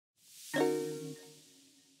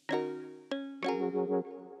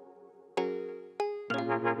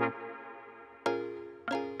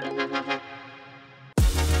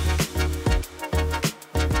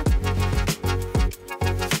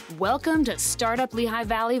Welcome to Startup Lehigh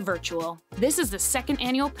Valley Virtual. This is the second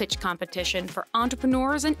annual pitch competition for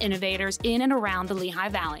entrepreneurs and innovators in and around the Lehigh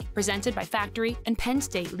Valley, presented by Factory and Penn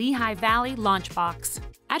State Lehigh Valley Launchbox.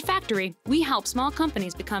 At Factory, we help small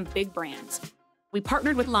companies become big brands. We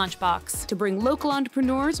partnered with Launchbox to bring local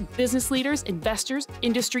entrepreneurs, business leaders, investors,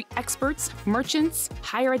 industry experts, merchants,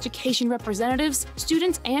 higher education representatives,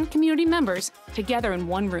 students, and community members together in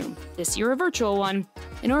one room, this year a virtual one,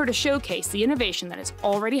 in order to showcase the innovation that is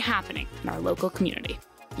already happening in our local community.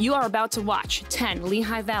 You are about to watch 10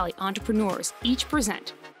 Lehigh Valley entrepreneurs each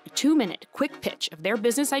present a 2-minute quick pitch of their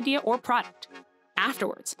business idea or product.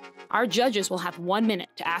 Afterwards, our judges will have 1 minute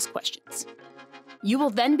to ask questions. You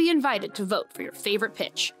will then be invited to vote for your favorite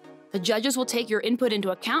pitch. The judges will take your input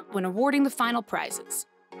into account when awarding the final prizes.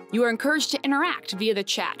 You are encouraged to interact via the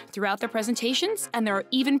chat throughout their presentations, and there are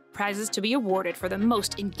even prizes to be awarded for the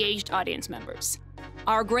most engaged audience members.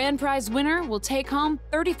 Our grand prize winner will take home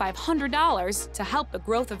 $3,500 to help the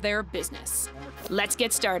growth of their business. Let's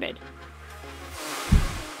get started.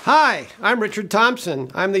 Hi, I'm Richard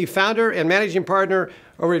Thompson. I'm the founder and managing partner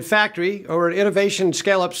over at Factory, over at Innovation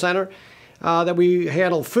Scale-Up Center. That we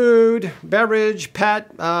handle food, beverage, pet,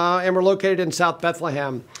 and we're located in South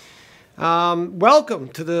Bethlehem. Welcome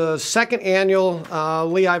to the second annual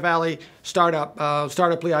Lehigh Valley Startup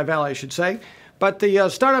Lehigh Valley, I should say. But the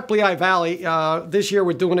Startup Lehigh Valley, this year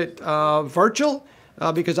we're doing it virtual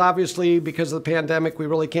because obviously because of the pandemic we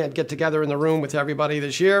really can't get together in the room with everybody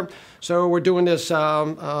this year. So we're doing this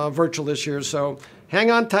virtual this year. So hang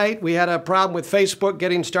on tight. We had a problem with Facebook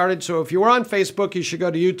getting started. So if you were on Facebook, you should go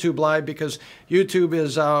to YouTube Live because YouTube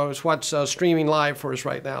is what's streaming live for us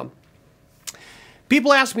right now.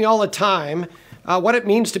 People ask me all the time what it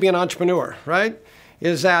means to be an entrepreneur, right?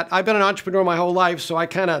 Is that I've been an entrepreneur my whole life, so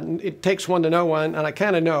it takes one to know one, and I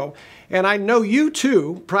kind of know. And I know you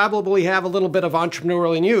too probably have a little bit of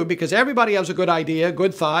entrepreneurial in you because everybody has a good idea,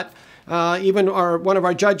 good thought. Even one of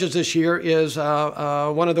our judges this year is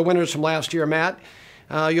one of the winners from last year, Matt.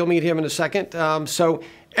 You'll meet him in a second. So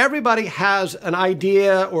everybody has an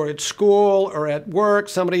idea, or at school or at work,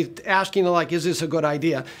 somebody asking like, is this a good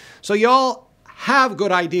idea? So y'all have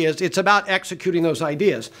good ideas. It's about executing those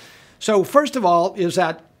ideas. So first of all is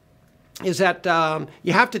that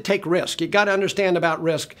you have to take risk. You got to understand about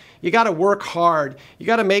risk. You got to work hard. You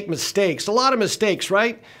got to make mistakes, a lot of mistakes,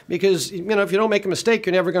 right? Because if you don't make a mistake,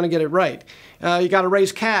 you're never going to get it right. You got to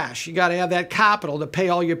raise cash. You got to have that capital to pay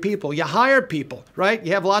all your people. You hire people, right?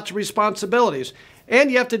 You have lots of responsibilities. And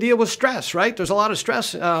you have to deal with stress, right? There's a lot of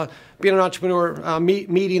stress being an entrepreneur,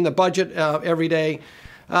 meeting the budget every day.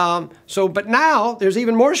 But now there's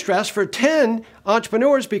even more stress for 10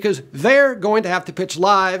 entrepreneurs because they're going to have to pitch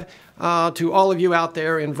live to all of you out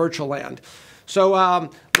there in virtual land. So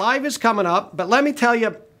live is coming up, but let me tell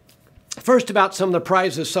you first about some of the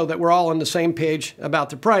prizes so that we're all on the same page about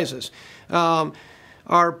the prizes.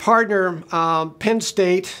 Our partner, Penn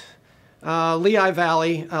State Lehigh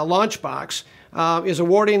Valley Launchbox, is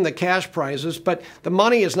awarding the cash prizes, but the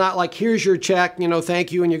money is not like, here's your check,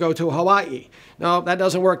 thank you, and you go to Hawaii. No, that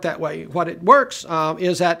doesn't work that way. What it works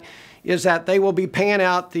is that they will be paying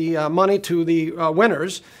out the money to the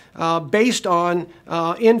winners based on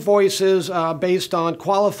invoices, based on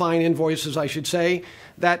qualifying invoices, I should say,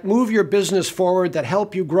 that move your business forward, that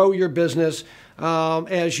help you grow your business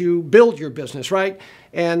as you build your business, right?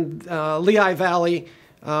 And Lehigh Valley,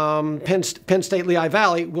 Penn State Lehigh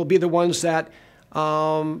Valley will be the ones that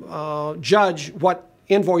judge what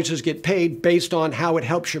invoices get paid based on how it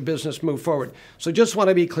helps your business move forward. So just want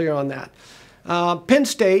to be clear on that. Penn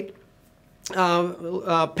State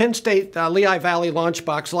Lehigh Valley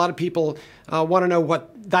Launchbox, a lot of people want to know what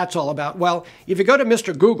that's all about. Well, if you go to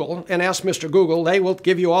Mr. Google and ask Mr. Google, they will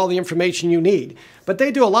give you all the information you need. But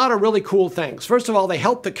they do a lot of really cool things. First of all, they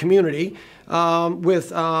help the community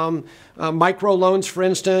with micro loans, for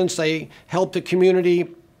instance. They help the community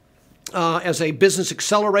as a business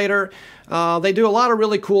accelerator. They do a lot of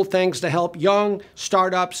really cool things to help young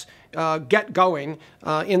startups get going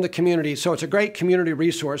in the community. So it's a great community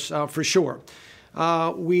resource for sure.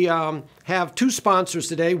 We have two sponsors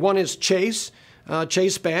today. One is Chase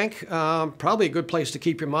Bank, probably a good place to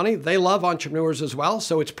keep your money. They love entrepreneurs as well,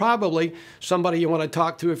 so it's probably somebody you want to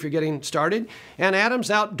talk to if you're getting started. And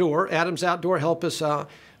Adams Outdoor help us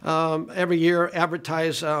every year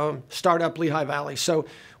advertise Startup Lehigh Valley. So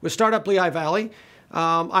with Startup Lehigh Valley,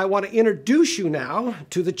 I want to introduce you now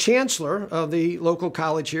to the chancellor of the local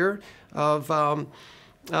college here of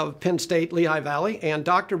Penn State Lehigh Valley. And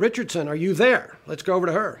Dr. Richardson, are you there? Let's go over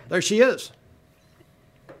to her. There she is.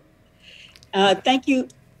 Thank you,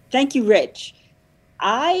 Rich.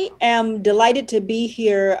 I am delighted to be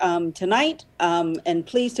here tonight and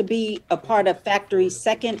pleased to be a part of Factory's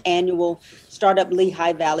second annual Startup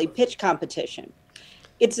Lehigh Valley Pitch Competition.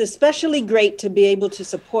 It's especially great to be able to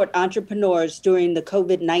support entrepreneurs during the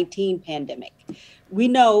COVID-19 pandemic. We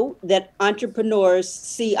know that entrepreneurs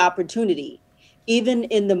see opportunity, even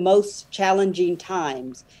in the most challenging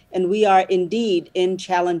times, and we are indeed in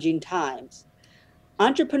challenging times.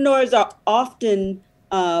 Entrepreneurs are often,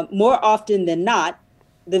 more often than not,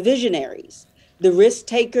 the visionaries, the risk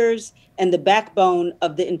takers, and the backbone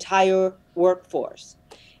of the entire workforce.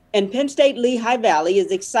 And Penn State Lehigh Valley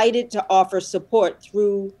is excited to offer support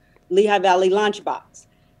through Lehigh Valley Launchbox,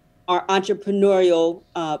 our entrepreneurial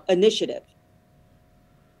initiative.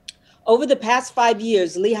 Over the past 5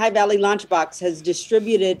 years, Lehigh Valley Launchbox has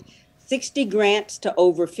distributed 60 grants to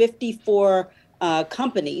over 54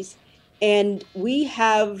 companies, and we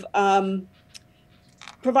have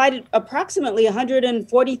provided approximately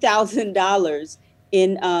 $140,000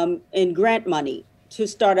 in grant money to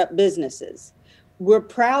startup businesses. We're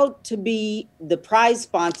proud to be the prize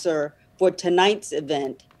sponsor for tonight's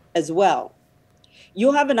event as well.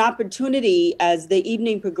 You'll have an opportunity as the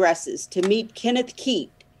evening progresses to meet Kenneth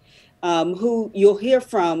Keat, who you'll hear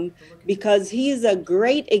from because he is a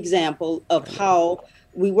great example of how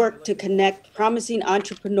we work to connect promising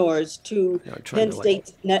entrepreneurs to Penn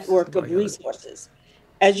State's network of resources.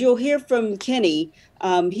 As you'll hear from Kenny,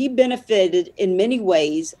 he benefited in many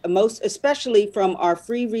ways, most especially from our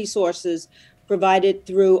free resources provided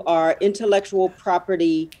through our intellectual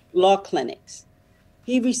property law clinics.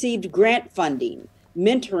 He received grant funding,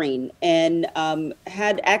 mentoring, and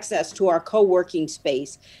had access to our co-working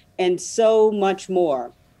space, and so much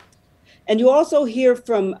more. And you also hear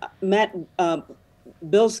from Matt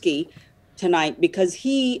Bilski tonight because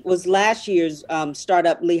he was last year's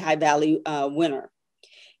Startup Lehigh Valley winner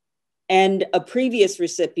and a previous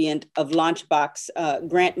recipient of Launchbox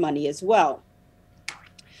grant money as well.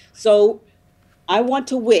 So I want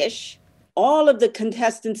to wish all of the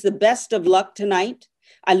contestants the best of luck tonight.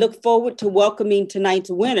 I look forward to welcoming tonight's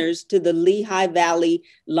winners to the Lehigh Valley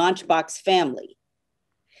Launchbox family.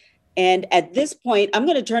 And at this point, I'm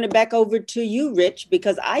going to turn it back over to you, Rich,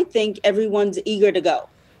 because I think everyone's eager to go.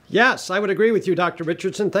 Yes, I would agree with you, Dr.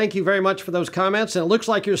 Richardson. Thank you very much for those comments. And it looks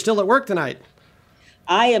like you're still at work tonight.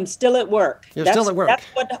 I am still at work. You're still at work. That's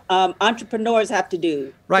what entrepreneurs have to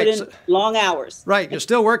do. Right. Put in long hours. Right. You're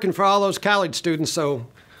still working for all those college students. So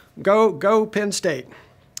go Penn State.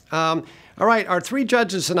 All right. Our three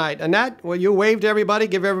judges tonight. Annette, will you wave to everybody?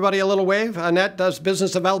 Give everybody a little wave. Annette does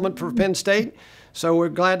business development for Penn State. So we're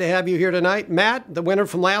glad to have you here tonight. Matt, the winner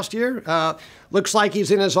from last year, looks like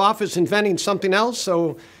he's in his office inventing something else.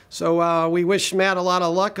 So we wish Matt a lot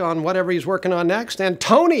of luck on whatever he's working on next. And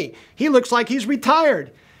Tony, he looks like he's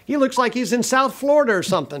retired. He looks like he's in South Florida or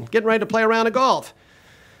something, getting ready to play a round of golf.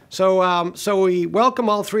 So we welcome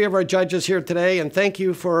all three of our judges here today, and thank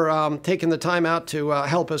you for taking the time out to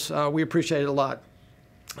help us. We appreciate it a lot.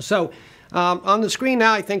 So on the screen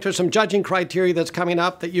now, I think there's some judging criteria that's coming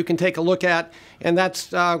up that you can take a look at, and that's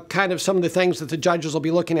kind of some of the things that the judges will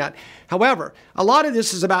be looking at. However, a lot of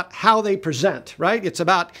this is about how they present, right? It's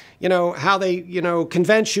about, how they,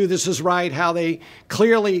 convince you this is right, how they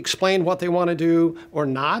clearly explain what they want to do or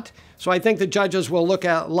not. So I think the judges will look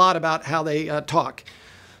at a lot about how they talk.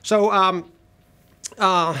 So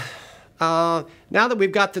now that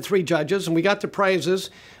we've got the three judges and we got the prizes,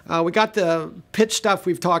 we got the pitch stuff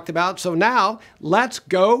we've talked about. So now let's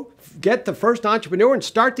go get the first entrepreneur and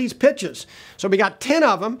start these pitches. So we got 10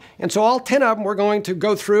 of them. And so all 10 of them we're going to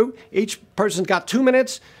go through. Each person's got 2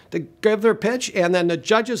 minutes to give their pitch. And then the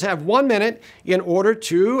judges have 1 minute in order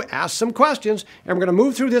to ask some questions. And we're going to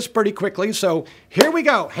move through this pretty quickly. So here we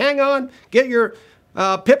go. Hang on. Get your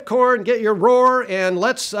pipcorn, get your roar, and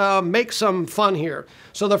let's make some fun here.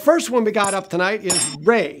 So the first one we got up tonight is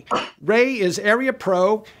Ray. Ray is Area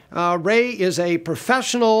Pro. Ray is a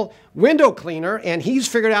professional window cleaner, and he's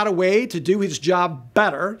figured out a way to do his job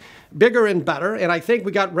better, bigger and better. And I think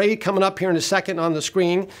we got Ray coming up here in a second on the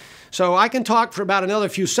screen. So I can talk for about another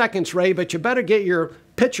few seconds, Ray, but you better get your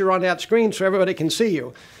picture on that screen so everybody can see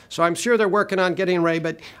you. So I'm sure they're working on getting Ray,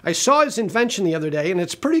 but I saw his invention the other day, and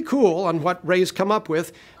it's pretty cool on what Ray's come up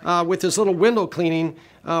with this little window cleaning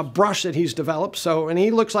brush that he's developed. So, and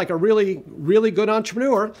he looks like a really, really good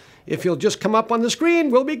entrepreneur. If you'll just come up on the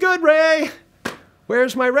screen, we'll be good, Ray.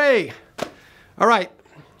 Where's my Ray? All right.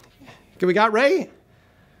 We got Ray?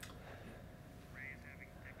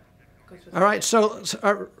 All right, so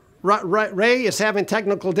Ray is having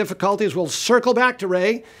technical difficulties. We'll circle back to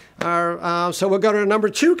Ray. So we'll go to number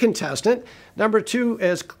 2 contestant. Number 2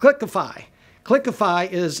 is Clickify.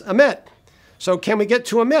 Clickify is Amit. So can we get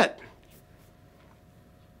to Amit?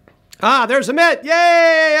 Ah, there's Amit.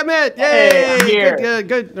 Yay, Amit. Yay. Hey, I'm here.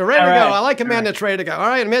 Good. Ready to go. I like a man that's ready to go. All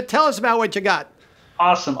right, Amit, tell us about what you got.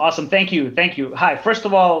 Awesome. Thank you. Hi. First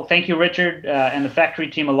of all, thank you, Richard, and the factory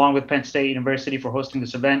team, along with Penn State University, for hosting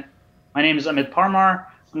this event. My name is Amit Parmar.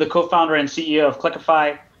 I'm the co-founder and CEO of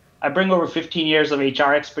Clickify. I bring over 15 years of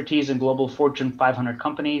HR expertise in global Fortune 500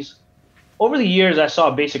 companies. Over the years, I saw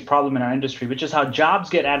a basic problem in our industry, which is how jobs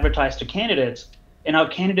get advertised to candidates and how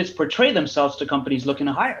candidates portray themselves to companies looking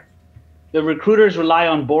to hire. The recruiters rely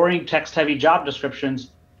on boring, text-heavy job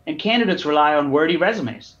descriptions, and candidates rely on wordy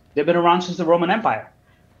resumes. They've been around since the Roman Empire.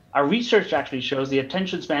 Our research actually shows the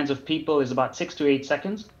attention spans of people is about 6 to 8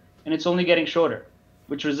 seconds, and it's only getting shorter,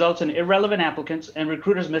 which results in irrelevant applicants and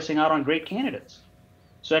recruiters missing out on great candidates.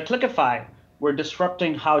 So at Clickify, we're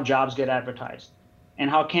disrupting how jobs get advertised and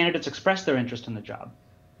how candidates express their interest in the job.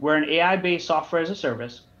 We're an AI-based software as a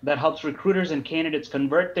service that helps recruiters and candidates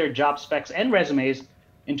convert their job specs and resumes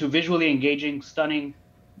into visually engaging, stunning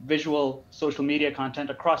visual social media content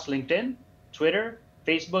across LinkedIn, Twitter,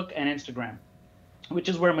 Facebook, and Instagram, which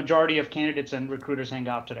is where a majority of candidates and recruiters hang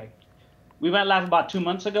out today. We went live about 2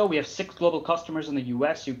 months ago. We have 6 global customers in the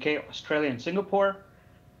US, UK, Australia, and Singapore.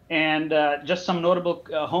 And just some notable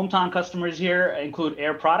hometown customers here include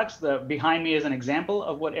Air Products. Behind me is an example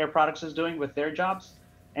of what Air Products is doing with their jobs,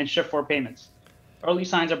 and Shift4 Payments. Early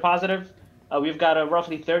signs are positive. We've got a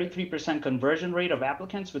roughly 33% conversion rate of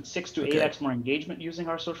applicants with 6 to 8x more engagement using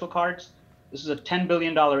our social cards. This is a $10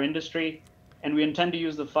 billion industry, and we intend to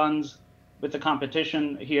use the funds with the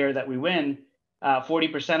competition here that we win.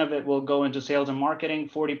 40% of it will go into sales and marketing,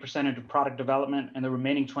 40% into product development, and the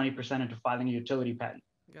remaining 20% into filing a utility patent.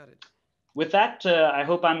 Got it. With that, I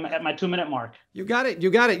hope I'm at my 2-minute mark. You got it. You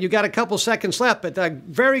got a couple seconds left, but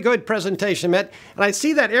very good presentation, Matt. And I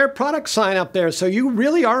see that Air Products sign up there. So you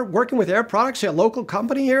really are working with Air Products, a local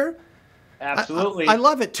company here? Absolutely. I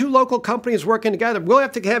love it. 2 local companies working together. We'll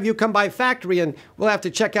have to have you come by factory and we'll have to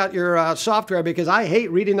check out your software because I hate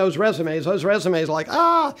reading those resumes. Those resumes like,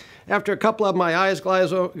 after a couple of them, my eyes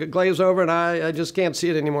glaze over and I just can't see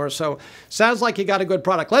it anymore. So sounds like you got a good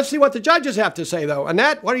product. Let's see what the judges have to say though.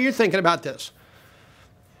 Annette, what are you thinking about this?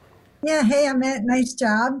 Yeah, hey, Amit, nice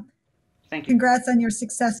job. Thank you. Congrats on your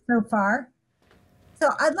success so far. So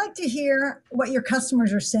I'd like to hear what your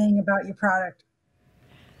customers are saying about your product.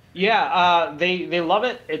 Yeah, they love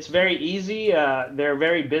it. It's very easy. They're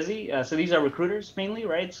very busy. So these are recruiters mainly,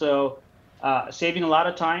 right? So saving a lot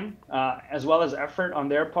of time as well as effort on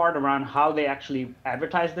their part around how they actually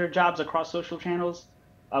advertise their jobs across social channels.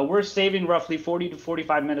 We're saving roughly 40 to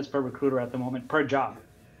 45 minutes per recruiter at the moment per job.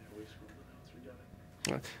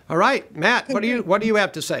 All right, Matt, what do you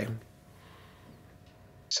have to say?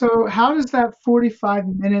 So how does that 45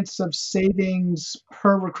 minutes of savings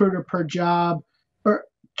per recruiter per job or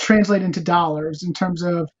translate into dollars in terms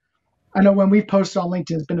of, I know when we've posted on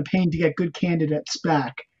LinkedIn, it's been a pain to get good candidates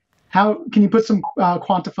back. How can you put some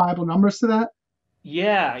quantifiable numbers to that?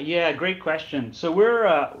 Yeah, great question. So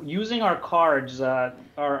we're using our cards.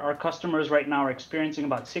 Our customers right now are experiencing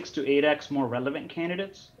about 6 to 8x more relevant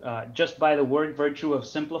candidates just by the virtue of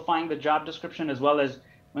simplifying the job description, as well as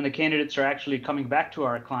when the candidates are actually coming back to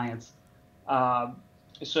our clients.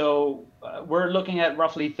 So we're looking at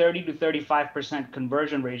roughly 30 to 35%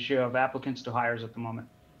 conversion ratio of applicants to hires at the moment.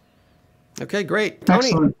 Okay, great. Tony,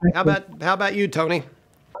 Excellent. how about you, Tony?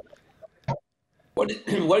 What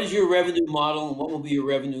is your revenue model and what will be your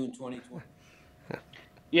revenue in 2020?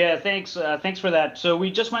 Yeah, thanks for that. So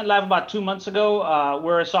we just went live about 2 months ago.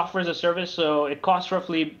 We're a software as a service, so it costs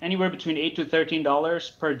roughly anywhere between $8 to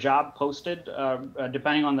 $13 per job posted,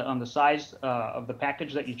 depending on the size of the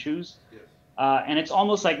package that you choose. Yes. And it's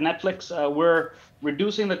almost like Netflix. We're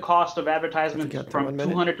reducing the cost of advertisements from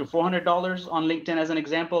 $200 to $400 on LinkedIn, as an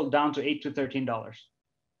example, down to $8 to $13.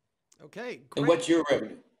 Okay, great. And what's your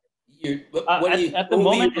revenue? At the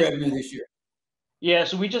moment, your revenue this year? Yeah,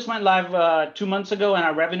 so we just went live 2 months ago, and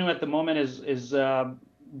our revenue at the moment is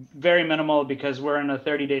very minimal because we're in a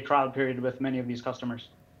 30-day trial period with many of these customers.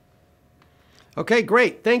 Okay,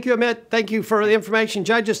 great. Thank you, Amit. Thank you for the information.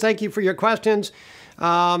 Judges, thank you for your questions.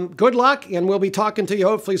 Good luck, and we'll be talking to you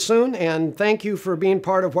hopefully soon. And thank you for being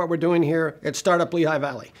part of what we're doing here at Startup Lehigh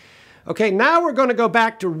Valley. Okay, now we're going to go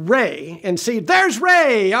back to Ray and see. There's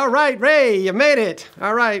Ray. All right, Ray, you made it.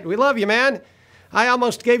 All right, we love you, man. I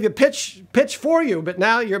almost gave you pitch for you, but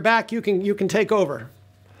now you're back. You can take over.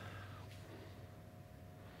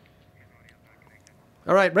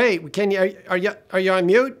 All right, Ray, are you on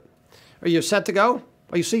mute? Are you set to go?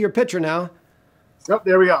 Oh, you see your picture now. Yep,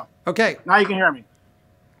 there we go. Okay. Now you can hear me.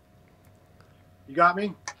 You got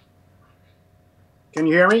me? Can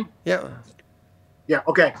you hear me? Yeah. Yeah.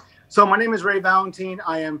 Okay. So my name is Ray Valentine.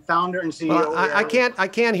 I am founder and CEO. Well, I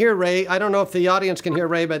can't hear Ray. I don't know if the audience can hear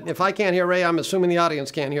Ray, but if I can't hear Ray, I'm assuming the audience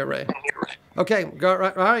can't hear Ray. Okay. All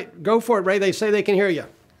right. Go for it, Ray. They say they can hear you.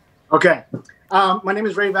 Okay. My name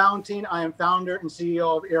is Ray Valentine. I am founder and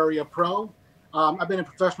CEO of Area Pro. I've been a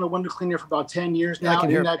professional window cleaner for about 10 years now. I can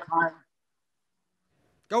hear. In that time,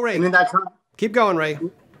 go, Ray. And in that time, keep going, Ray.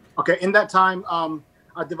 Okay. In that time,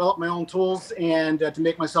 I developed my own tools and to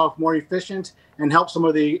make myself more efficient and help some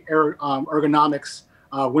of the ergonomics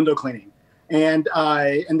window cleaning. And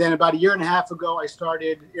then about a year and a half ago, I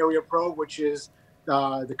started Area Pro, which is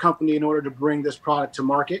the company in order to bring this product to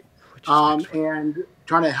market and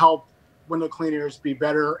trying to help window cleaners be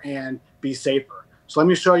better and be safer. So let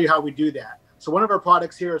me show you how we do that. So one of our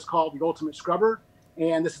products here is called the Ultimate Scrubber,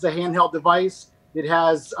 and this is a handheld device. It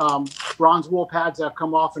has bronze wool pads that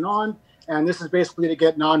come off and on, and this is basically to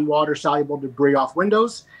get non-water soluble debris off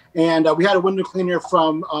windows. And we had a window cleaner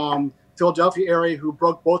from Philadelphia area who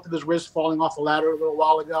broke both of his wrists falling off a ladder a little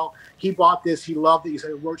while ago. He bought this. He loved it. He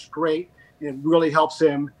said it works great. And it really helps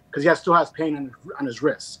him because he still has pain on his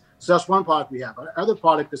wrists. So that's one product we have. Our other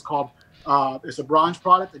product is called, it's a bronze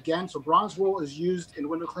product again. So bronze wool is used in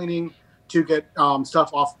window cleaning to get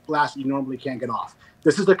stuff off glass that you normally can't get off.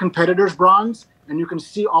 This is the competitor's bronze, and you can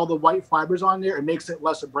see all the white fibers on there. It makes it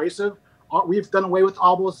less abrasive. We've done away with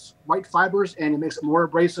all those white fibers, and it makes it more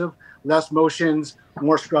abrasive, less motions,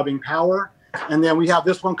 more scrubbing power. And then we have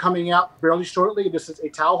this one coming out fairly shortly. This is a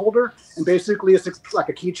towel holder, and basically it's like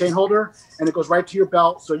a keychain holder, and it goes right to your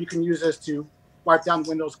belt, so you can use this to wipe down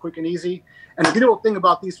windows quick and easy. And the beautiful thing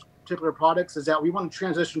about these particular products is that we want to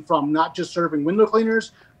transition from not just serving window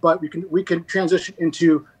cleaners, but we can transition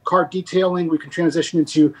into car detailing. We can transition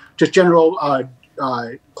into just general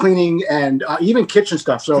cleaning and even kitchen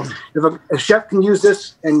stuff. So if a chef can use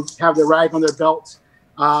this and have the rag on their belt,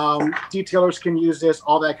 detailers can use this,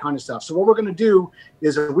 all that kind of stuff. So what we're going to do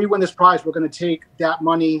is if we win this prize, we're going to take that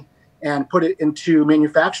money and put it into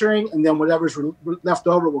manufacturing, and then whatever's left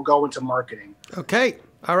over will go into marketing. Okay.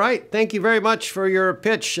 All right. Thank you very much for your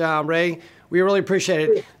pitch, Ray. We really appreciate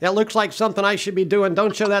it. That looks like something I should be doing.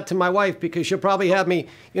 Don't show that to my wife because she'll probably have me,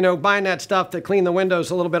 buying that stuff to clean the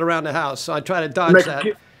windows a little bit around the house. So I try to dodge that.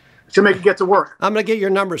 To make it get to work. I'm going to get your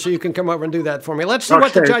number so you can come over and do that for me. Let's see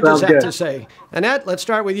what the judges have to say. Annette, let's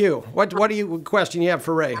start with you. What question you have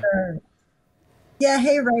for Ray? Yeah.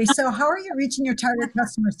 Hey, Ray. So how are you reaching your target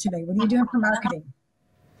customers today? What are you doing for marketing?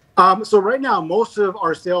 So right now, most of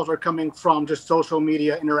our sales are coming from just social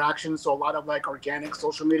media interactions. So a lot of like organic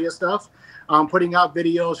social media stuff, putting out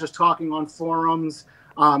videos, just talking on forums,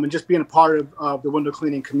 and just being a part of the window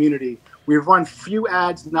cleaning community. We've run few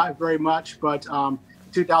ads, not very much, but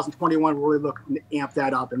 2021, we're really looking to amp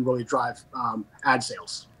that up and really drive ad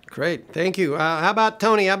sales. Great. Thank you. How about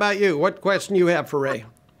Tony? How about you? What question you have for Ray?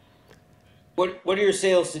 What are your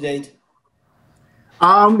sales to date?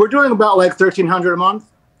 We're doing about like 1,300 a month.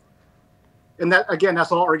 And that, again,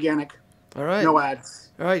 that's all organic. All right. No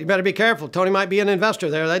ads. All right. You better be careful. Tony might be an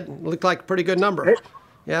investor there. That looked like a pretty good number. Hey,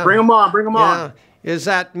 yeah. Bring them on. Bring them on. Is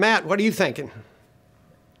that, Matt, what are you thinking?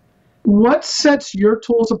 What sets your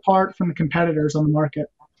tools apart from the competitors on the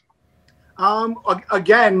market?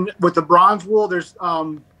 Again, with the bronze wool, there's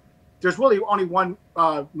really only one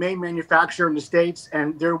main manufacturer in the States,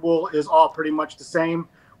 and their wool is all pretty much the same.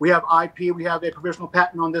 We have IP. We have a provisional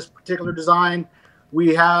patent on this particular design.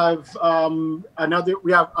 We have a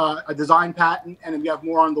design patent, and we have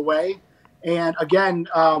more on the way. And again,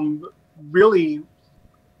 really,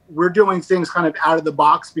 we're doing things kind of out of the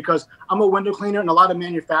box because I'm a window cleaner, and a lot of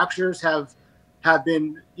manufacturers have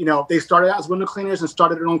been, they started out as window cleaners and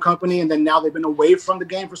started their own company, and then now they've been away from the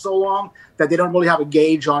game for so long that they don't really have a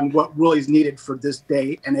gauge on what really is needed for this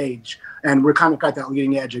day and age. And we're kind of got that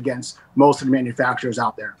leading edge against most of the manufacturers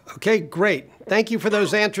out there. Okay, great. Thank you for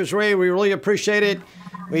those answers, Ray. We really appreciate it.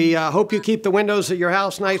 We hope you keep the windows at your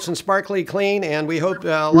house nice and sparkly clean, and we hope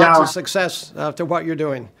lots of success to what you're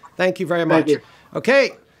doing. Thank you very much. Thank you.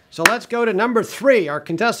 Okay, so let's go to number 3, our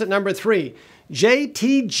contestant number 3,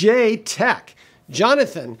 JTJ Tech.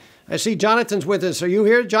 Jonathan, I see Jonathan's with us. Are you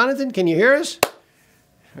here, Jonathan? Can you hear us?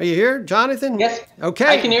 Are you here, Jonathan? Yes. Okay.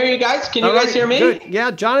 I can hear you guys. Can you guys hear me? Good.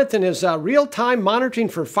 Yeah, Jonathan is real-time monitoring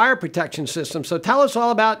for fire protection system. So tell us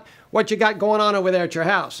all about what you got going on over there at your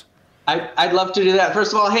house. I'd love to do that.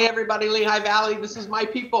 First of all, hey, everybody, Lehigh Valley. This is my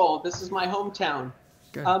people. This is my hometown.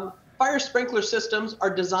 Fire sprinkler systems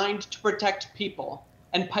are designed to protect people,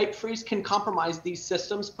 and pipe freeze can compromise these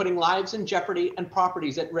systems, putting lives in jeopardy and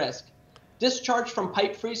properties at risk. Discharge from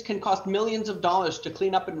pipe freeze can cost millions of dollars to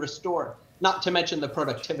clean up and restore, not to mention the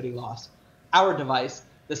productivity loss. Our device,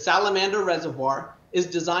 the Salamander Reservoir, is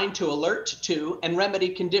designed to alert to and remedy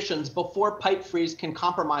conditions before pipe freeze can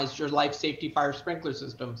compromise your life safety fire sprinkler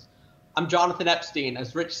systems. I'm Jonathan Epstein.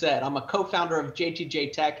 As Rich said, I'm a co-founder of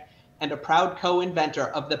JTJ Tech and a proud co-inventor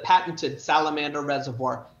of the patented Salamander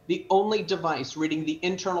Reservoir, the only device reading the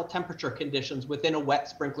internal temperature conditions within a wet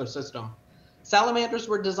sprinkler system. Salamanders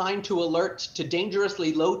were designed to alert to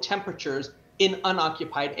dangerously low temperatures in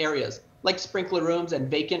unoccupied areas, like sprinkler rooms and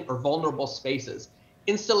vacant or vulnerable spaces.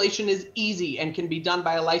 Installation is easy and can be done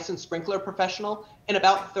by a licensed sprinkler professional in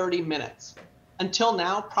about 30 minutes. Until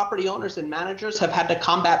now, property owners and managers have had to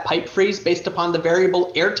combat pipe freeze based upon the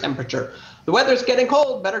variable air temperature. The weather's getting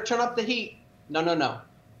cold, better turn up the heat. No.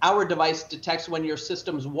 Our device detects when your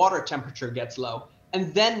system's water temperature gets low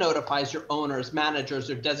and then notifies your owners, managers,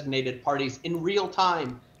 or designated parties in real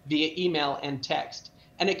time via email and text.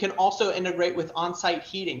 And it can also integrate with on-site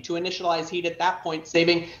heating to initialize heat at that point,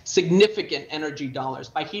 saving significant energy dollars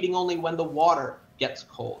by heating only when the water gets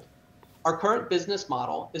cold. Our current business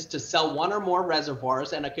model is to sell one or more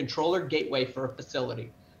reservoirs and a controller gateway for a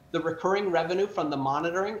facility. The recurring revenue from the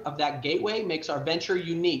monitoring of that gateway makes our venture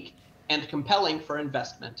unique and compelling for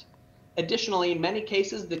investment. Additionally, in many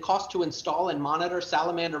cases, the cost to install and monitor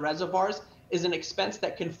Salamander reservoirs is an expense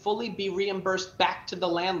that can fully be reimbursed back to the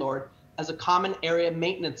landlord as a common area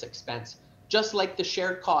maintenance expense. Just like the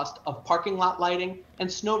shared cost of parking lot lighting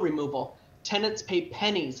and snow removal, tenants pay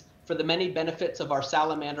pennies for the many benefits of our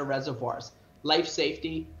Salamander reservoirs: life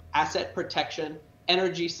safety, asset protection,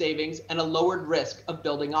 energy savings, and a lowered risk of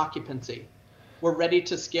building occupancy. We're ready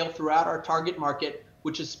to scale throughout our target market,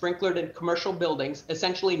 which is sprinklered in commercial buildings,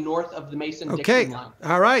 essentially north of the Mason-Dixon line.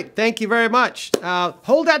 All right. Thank you very much.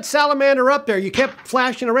 Hold that Salamander up there. You kept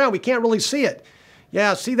flashing around. We can't really see it.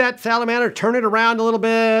 Yeah, see that Salamander? Turn it around a little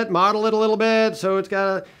bit, model it a little bit. So it's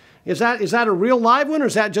got a, is that a real live one, or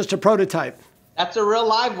is that just a prototype? That's a real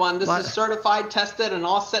live one. This is certified, tested, and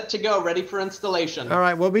all set to go, ready for installation. All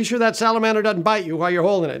right. Well, be sure that Salamander doesn't bite you while you're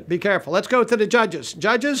holding it. Be careful. Let's go to the judges.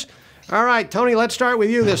 Judges? All right, Tony, let's start with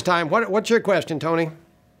you this time. What's your question, Tony?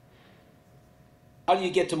 How do you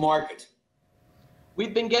get to market?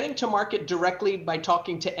 We've been getting to market directly by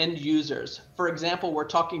talking to end users. For example, we're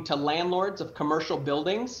talking to landlords of commercial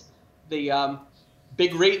buildings. The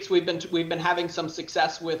big REITs, we've been having some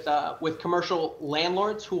success with commercial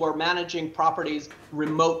landlords who are managing properties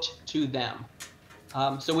remote to them.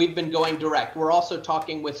 So we've been going direct. We're also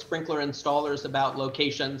talking with sprinkler installers about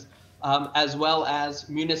locations, as well as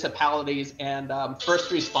municipalities and first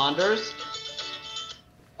responders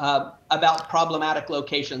about problematic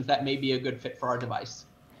locations that may be a good fit for our device.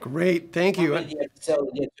 Great, thank you. How many do you have to sell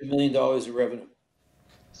to get to $1 million of revenue?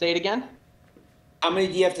 Say it again? How many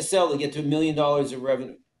do you have to sell to get to $1 million of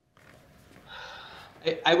revenue?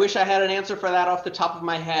 I wish I had an answer for that off the top of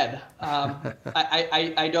my head.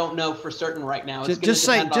 I don't know for certain right now. Just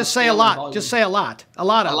say a lot. Just say a lot. A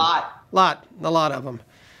lot of them. A lot of them.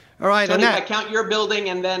 All right, Tony, Annette. if I count your building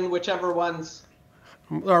and then whichever ones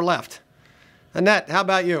are left. Annette, how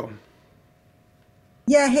about you?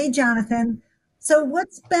 Yeah, hey, Jonathan. So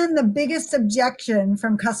what's been the biggest objection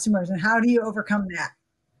from customers, and how do you overcome that?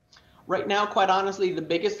 Right now, quite honestly, the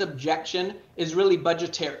biggest objection is really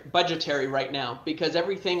budgetary right now, because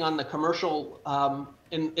everything on the commercial,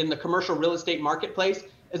 in the commercial real estate marketplace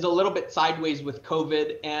is a little bit sideways with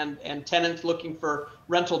COVID and tenants looking for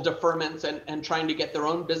rental deferments and trying to get their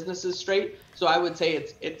own businesses straight. So I would say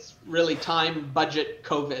it's really time, budget,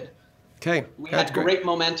 COVID. Okay. We had great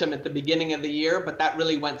momentum at the beginning of the year, but that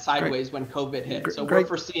really went sideways when COVID hit. So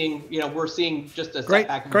we're seeing just a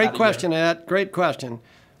setback. Great question, Annette. Great question.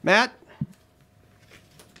 Matt?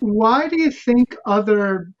 Why do you think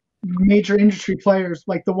other major industry players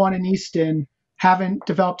like the one in Easton haven't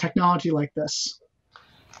developed technology like this?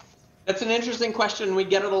 That's an interesting question. We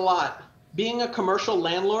get it a lot. Being a commercial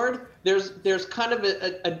landlord, there's kind of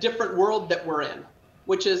a different world that we're in,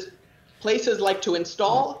 which is places like to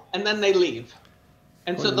install and then they leave.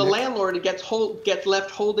 And so the landlord gets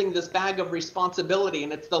left holding this bag of responsibility,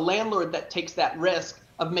 and it's the landlord that takes that risk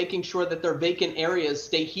of making sure that their vacant areas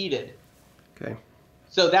stay heated. Okay.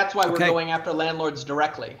 So that's why we're going after landlords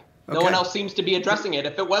directly. No one else seems to be addressing it.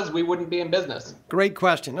 If it was, we wouldn't be in business. Great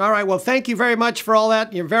question. All right. Well, thank you very much for all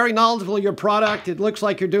that. You're very knowledgeable of your product. It looks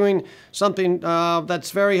like you're doing something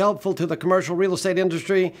that's very helpful to the commercial real estate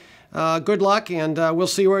industry. Good luck, and we'll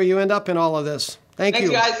see where you end up in all of this. Thanks,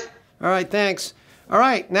 you. Thanks, guys. All right. Thanks. All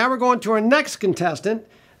right. Now we're going to our next contestant.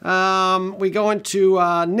 We go into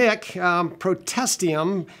Nick,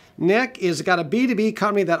 Protestium. Nick has got a B2B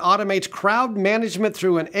company that automates crowd management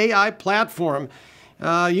through an AI platform.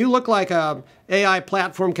 You look like a AI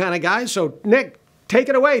platform kind of guy. So, Nick, take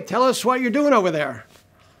it away. Tell us what you're doing over there.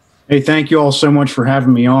 Hey, thank you all so much for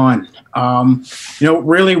having me on.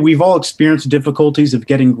 Really, we've all experienced difficulties of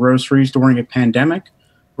getting groceries during a pandemic,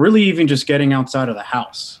 really even just getting outside of the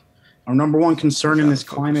house. Our number one concern in this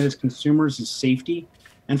climate as consumers is safety.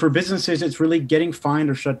 And for businesses, it's really getting fined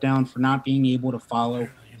or shut down for not being able to follow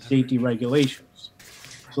safety regulations.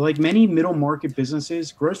 So like many middle market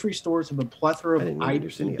businesses, grocery stores have a plethora of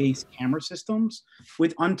IP-based camera systems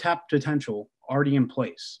with untapped potential already in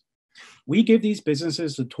place. We give these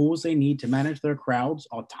businesses the tools they need to manage their crowds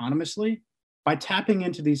autonomously by tapping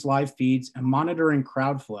into these live feeds and monitoring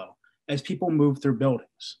crowd flow as people move through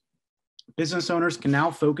buildings. Business owners can now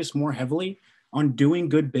focus more heavily on doing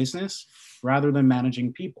good business rather than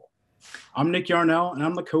managing people. I'm Nick Yarnell, and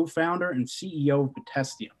I'm the co-founder and CEO of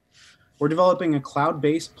Petestium. We're developing a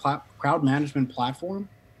cloud-based crowd management platform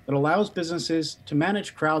that allows businesses to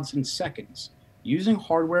manage crowds in seconds using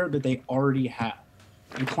hardware that they already have.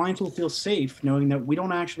 And clients will feel safe knowing that we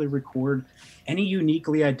don't actually record any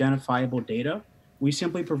uniquely identifiable data. We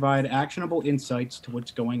simply provide actionable insights to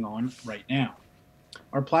what's going on right now.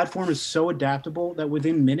 Our platform is so adaptable that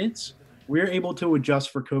within minutes, we're able to adjust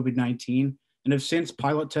for COVID-19 and have since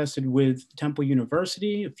pilot tested with Temple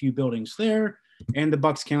University, a few buildings there, and the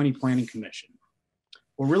Bucks County Planning Commission.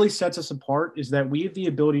 What really sets us apart is that we have the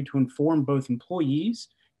ability to inform both employees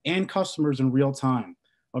and customers in real time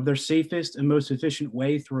of their safest and most efficient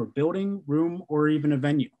way through a building, room, or even a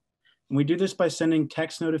venue. And we do this by sending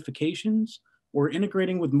text notifications or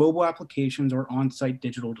integrating with mobile applications or on-site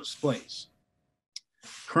digital displays.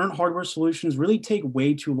 Current hardware solutions really take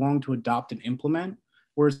way too long to adopt and implement,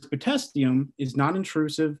 whereas Petestium is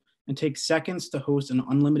non-intrusive and takes seconds to host an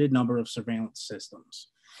unlimited number of surveillance systems.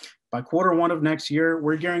 By Q1 of next year,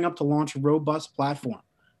 we're gearing up to launch a robust platform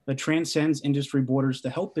that transcends industry borders to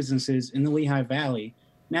help businesses in the Lehigh Valley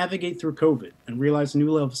navigate through COVID and realize a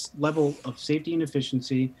new level of safety and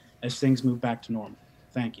efficiency as things move back to normal.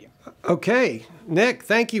 Thank you. Okay, Nick,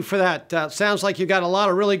 thank you for that. Sounds like you got a lot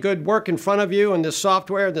of really good work in front of you in this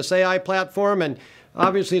software, this AI platform, and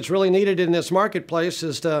obviously it's really needed in this marketplace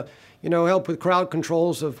is to, help with crowd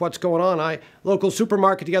controls of what's going on. Local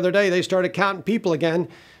supermarket the other day, they started counting people again.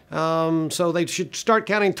 So they should start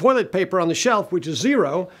counting toilet paper on the shelf, which is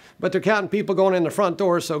 0, but they're counting people going in the front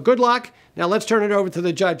door. So good luck. Now let's turn it over to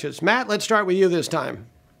the judges. Matt, let's start with you this time.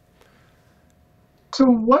 So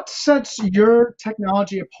what sets your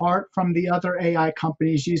technology apart from the other AI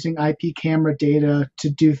companies using IP camera data to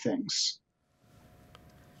do things?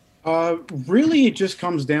 Really, it just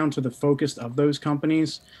comes down to the focus of those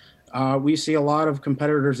companies. We see a lot of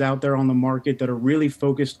competitors out there on the market that are really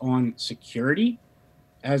focused on security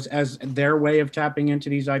as their way of tapping into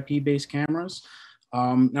these IP-based cameras.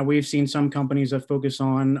 Now, we've seen some companies that focus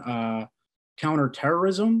on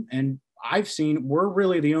counterterrorism, and we're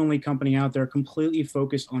really the only company out there completely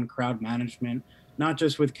focused on crowd management, not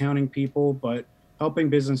just with counting people, but helping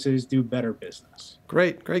businesses do better business.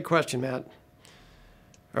 Great question, Matt.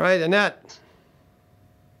 All right, Annette.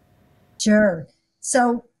 Sure.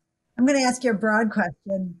 So I'm going to ask you a broad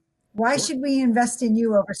question. Why should we invest in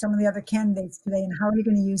you over some of the other candidates today, and how are you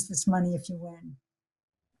going to use this money if you win?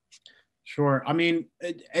 Sure. I mean,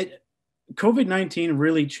 COVID-19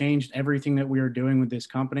 really changed everything that we are doing with this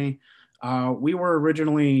company. We were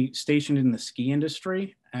originally stationed in the ski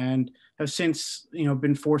industry and have since,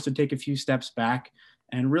 been forced to take a few steps back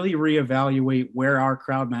and really reevaluate where our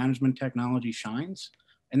crowd management technology shines.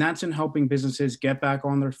 And that's in helping businesses get back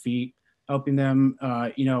on their feet, helping them,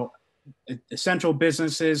 essential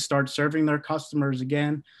businesses start serving their customers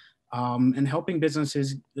again, and helping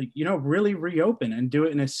businesses, really reopen and do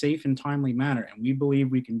it in a safe and timely manner. And we believe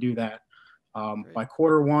we can do that by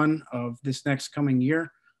Q1 of this next coming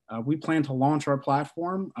year. We plan to launch our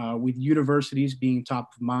platform with universities being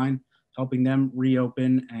top of mind, helping them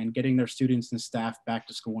reopen and getting their students and staff back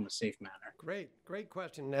to school in a safe manner. Great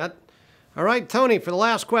question, Nat. All right, Tony, for the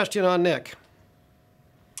last question on Nick.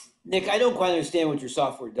 Nick, I don't quite understand what your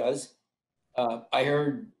software does. I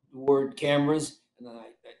heard the word cameras, and then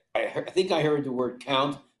I think I heard the word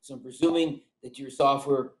count. So I'm presuming that your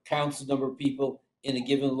software counts the number of people in a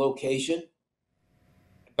given location.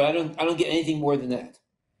 But I don't get anything more than that.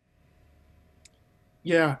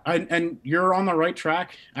 Yeah, and you're on the right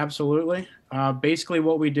track. Absolutely. Basically,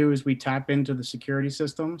 what we do is we tap into the security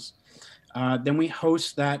systems. Then we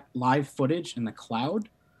host that live footage in the cloud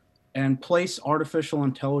and place artificial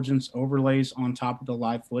intelligence overlays on top of the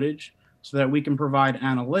live footage so that we can provide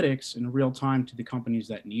analytics in real time to the companies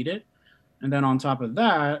that need it. And then on top of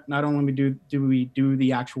that, not only do we do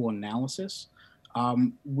the actual analysis,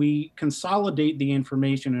 we consolidate the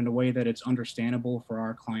information in a way that it's understandable for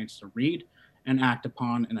our clients to read and act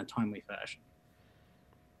upon in a timely fashion.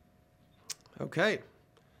 Okay.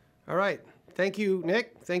 All right. Thank you,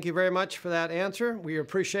 Nick. Thank you very much for that answer. We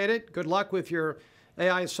appreciate it. Good luck with your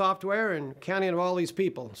AI software and counting of all these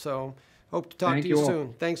people. So hope to talk to you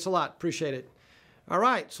soon. Thanks a lot. Appreciate it. All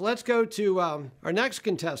right. So let's go to our next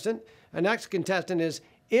contestant. Our next contestant is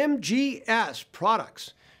MGS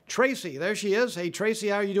Products. Tracy, there she is. Hey, Tracy,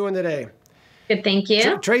 how are you doing today? Good, thank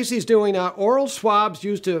you. Tracy's doing oral swabs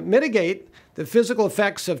used to mitigate the physical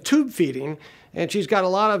effects of tube feeding, and she's got a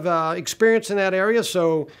lot of experience in that area.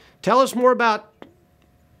 So tell us more about.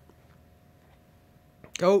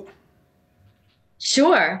 Go.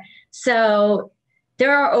 Sure. So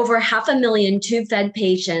there are over 500,000 tube-fed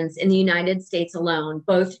patients in the United States alone,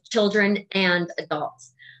 both children and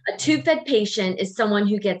adults. A tube-fed patient is someone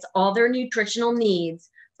who gets all their nutritional needs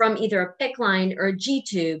from either a PICC line or a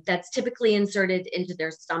G-tube that's typically inserted into their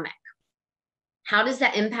stomach. How does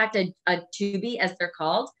that impact a tubie, as they're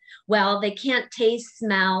called? Well, they can't taste,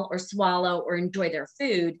 smell, or swallow or enjoy their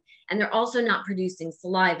food, and they're also not producing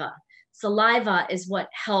saliva. Saliva is what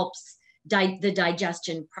helps the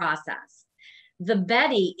digestion process. The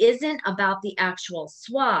Betty isn't about the actual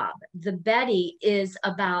swab. The Betty is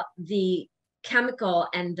about the chemical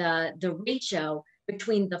and the ratio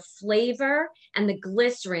between the flavor and the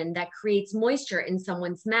glycerin that creates moisture in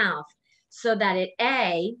someone's mouth, so that it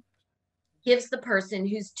gives the person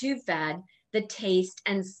who's tube fed the taste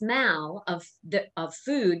and smell of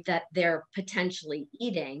food that they're potentially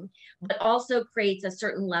eating, but also creates a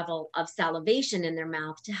certain level of salivation in their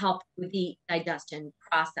mouth to help with the digestion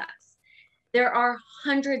process. There are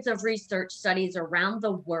hundreds of research studies around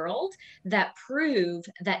the world that prove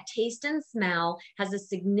that taste and smell has a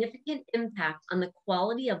significant impact on the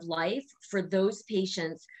quality of life for those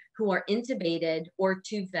patients who are intubated or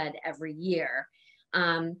tube fed every year.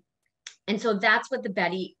 And so that's what the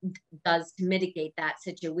Betty does to mitigate that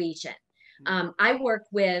situation. I work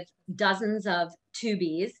with dozens of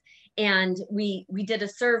tubies, and we did a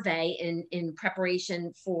survey in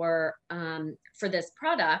preparation for this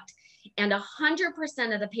product, and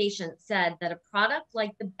 100% of the patients said that a product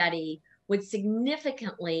like the Betty would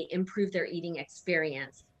significantly improve their eating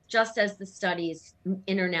experience, just as the studies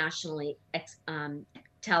internationally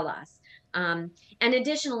tell us. And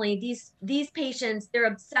additionally, these patients, they're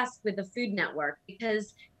obsessed with the Food Network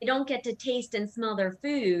because they don't get to taste and smell their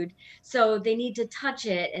food. So they need to touch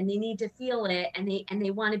it and they need to feel it, and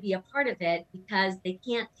they want to be a part of it because they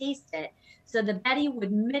can't taste it. So the Betty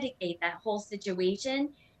would mitigate that whole situation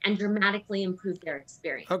and dramatically improve their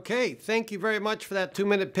experience. Okay, thank you very much for that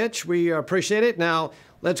 2-minute pitch. We appreciate it. Now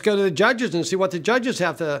let's go to the judges and see what the judges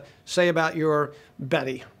have to say about your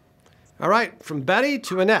Betty. All right, from Betty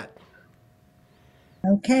to Annette.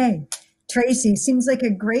 Okay. Tracy, seems like a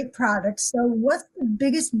great product. So what's the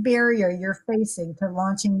biggest barrier you're facing to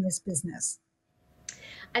launching this business?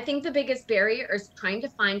 I think the biggest barrier is trying to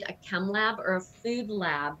find a chem lab or a food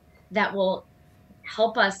lab that will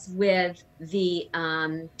help us with the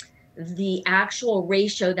actual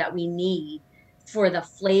ratio that we need for the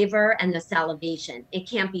flavor and the salivation. It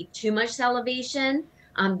can't be too much salivation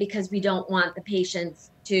because we don't want the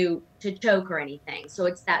patients to choke or anything. So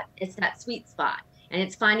it's that sweet spot. And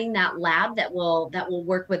it's finding that lab that will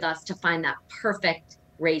work with us to find that perfect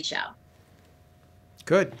ratio.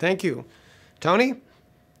 Good, thank you. Tony?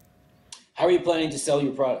 How are you planning to sell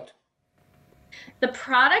your product? The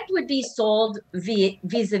product would be sold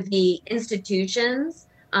vis-a-vis institutions,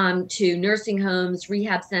 to nursing homes,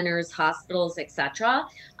 rehab centers, hospitals, etc.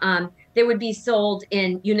 They would be sold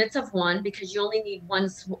in units of one because you only need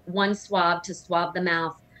one swab to swab the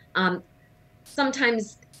mouth.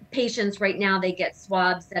 Sometimes patients right now, they get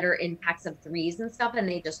swabs that are in packs of 3s and stuff, and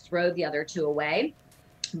they just throw the other 2 away.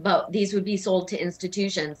 But these would be sold to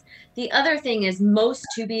institutions. The other thing is most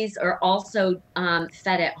tubies are also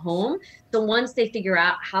fed at home. So once they figure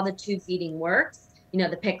out how the tube feeding works, you know,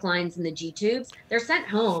 the PICC lines and the G tubes, they're sent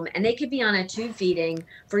home and they could be on a tube feeding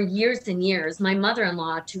for years and years. My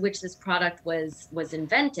mother-in-law, to which this product was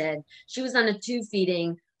invented, she was on a tube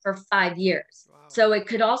feeding for 5 years. Wow. So it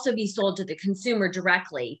could also be sold to the consumer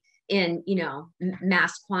directly in, you know,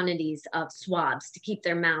 mass quantities of swabs to keep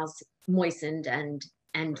their mouths moistened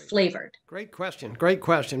and flavored. Great question. Great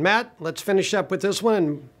question. Matt, let's finish up with this one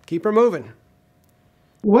and keep her moving.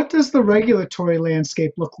 What does the regulatory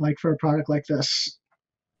landscape look like for a product like this?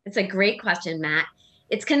 It's a great question, Matt.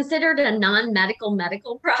 It's considered a non-medical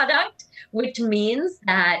medical product, which means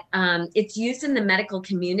that it's used in the medical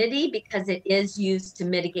community because it is used to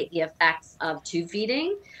mitigate the effects of tube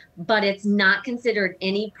feeding, but it's not considered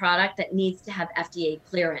any product that needs to have FDA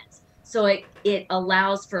clearance. So it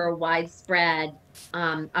allows for a widespread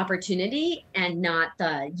opportunity and not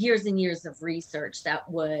the years and years of research that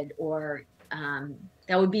would, or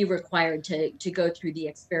that would be required to go through the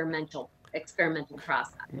experimental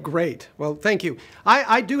process. Great. Well, thank you.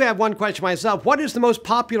 I do have one question myself. What is the most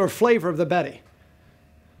popular flavor of the Betty?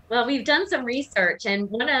 Well, we've done some research, and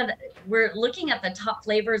we're looking at the top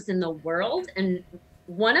flavors in the world, and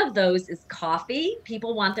one of those is coffee.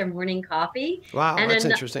 People want their morning coffee. Wow, and that's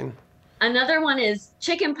interesting. Another one is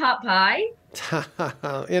chicken pot pie.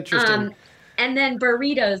 Interesting. And then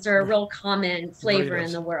burritos are a real common flavor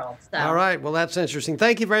in the world. So. All right. Well, that's interesting.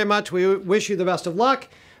 Thank you very much. We wish you the best of luck.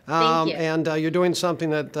 Thank you. And you're doing something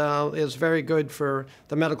that is very good for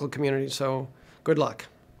the medical community. So good luck.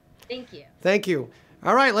 Thank you. Thank you.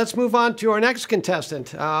 All right. Let's move on to our next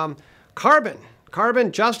contestant, Carbon.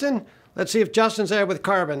 Carbon, Justin. Let's see if Justin's there with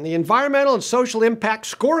Carbon. The Environmental and Social Impact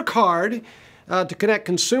Scorecard to connect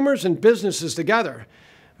consumers and businesses together.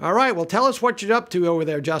 All right. Well, tell us what you're up to over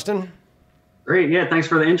there, Justin. Great. Yeah, thanks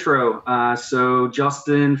for the intro. So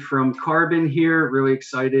Justin from Carbon here, really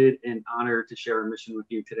excited and honored to share our mission with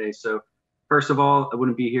you today. So first of all, I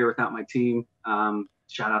wouldn't be here without my team.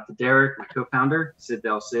 Shout out to Derek, my co-founder, Sid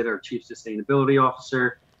Del Cid, our Chief Sustainability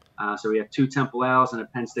Officer. So we have 2 Temple Owls and a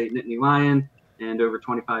Penn State Nittany Lion and over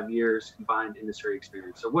 25 years combined industry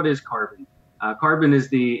experience. So what is Carbon? Carbon is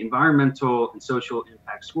the environmental and social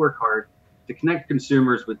impact scorecard to connect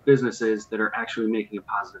consumers with businesses that are actually making a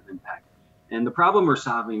positive impact. And the problem we're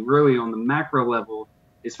solving really on the macro level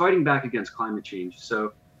is fighting back against climate change.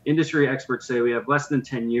 So industry experts say we have less than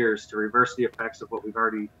 10 years to reverse the effects of what we've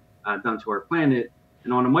already done to our planet.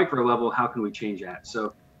 And on a micro level, how can we change that?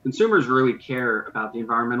 So consumers really care about the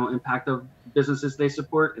environmental impact of businesses they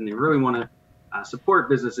support, and they really want to support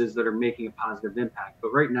businesses that are making a positive impact.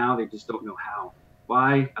 But right now, they just don't know how.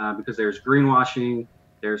 Why? Because there's greenwashing,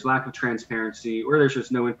 there's lack of transparency, or there's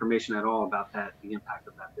just no information at all about the impact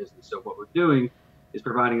of that business. So what we're doing is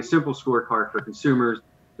providing a simple scorecard for consumers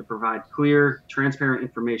to provide clear, transparent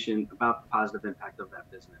information about the positive impact of that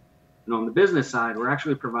business. And on the business side, we're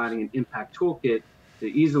actually providing an impact toolkit to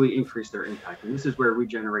easily increase their impact. And this is where we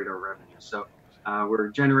generate our revenue. So we're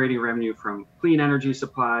generating revenue from clean energy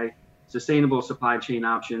supply, sustainable supply chain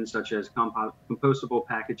options such as compostable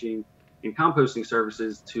packaging, and composting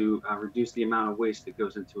services to reduce the amount of waste that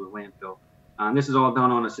goes into a landfill. And this is all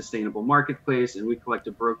done on a sustainable marketplace, and we collect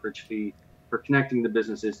a brokerage fee for connecting the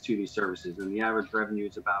businesses to these services. And the average revenue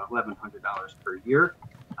is about $1,100 per year.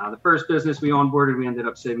 The first business we onboarded, we ended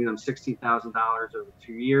up saving them $16,000 over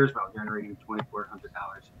 2 years while generating $2,400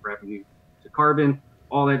 of revenue to Carbon,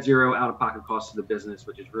 all at zero out-of-pocket costs to the business,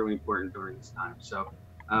 which is really important during this time. So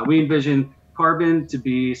we envision Carbon to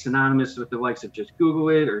be synonymous with the likes of just Google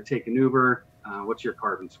it or take an Uber. What's your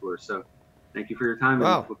carbon score? So thank you for your time.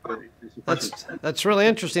 Wow. That's really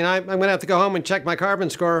interesting. I'm going to have to go home and check my carbon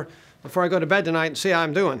score before I go to bed tonight and see how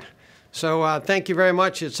I'm doing. So thank you very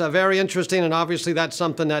much. It's very interesting, and obviously that's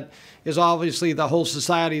something that is obviously the whole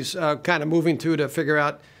society's kind of moving to figure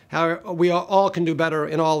out how we all can do better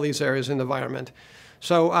in all these areas in the environment.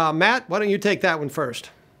 So Matt, why don't you take that one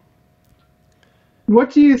first?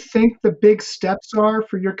 What do you think the big steps are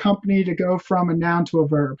for your company to go from a noun to a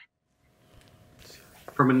verb?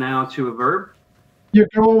 From a noun to a verb? Your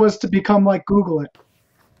goal was to become like Google it.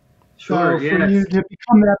 Sure. So for you to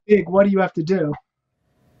become that big, what do you have to do?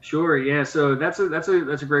 Sure. Yeah. So that's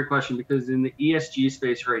a great question, because in the ESG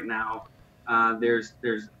space right now, there's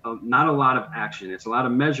not a lot of action. It's a lot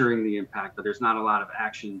of measuring the impact, but there's not a lot of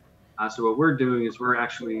action. So what we're doing is we're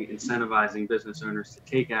actually incentivizing business owners to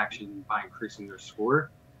take action by increasing their score,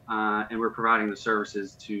 and we're providing the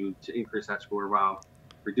services to increase that score while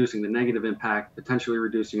reducing the negative impact, potentially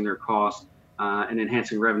reducing their cost, and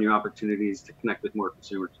enhancing revenue opportunities to connect with more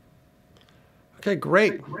consumers. Okay,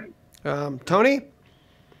 great. Tony?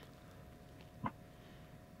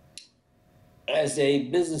 As a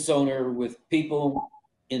business owner with people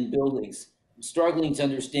in buildings, I'm struggling to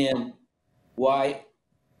understand what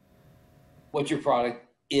your product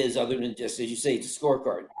is, other than just, as you say, it's a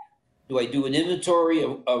scorecard. Do I do an inventory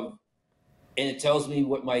of and it tells me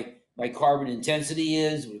what my carbon intensity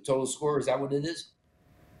is, what the total score? Is that what it is?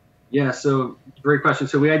 Yeah, so great question.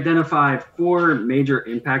 So we identified 4 major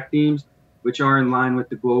impact themes, which are in line with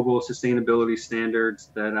the global sustainability standards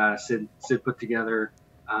that Sid put together,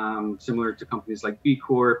 similar to companies like B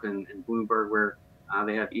Corp and Bloomberg, where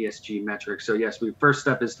they have ESG metrics. So yes, first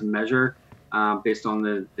step is to measure based on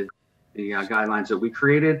the guidelines that we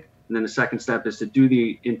created. And then the second step is to do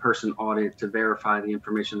the in-person audit to verify the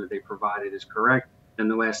information that they provided is correct. Then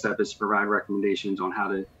the last step is to provide recommendations on how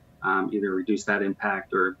to either reduce that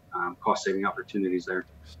impact or cost-saving opportunities there.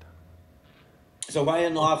 So if I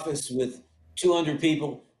had an office with 200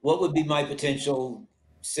 people, what would be my potential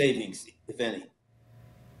savings, if any?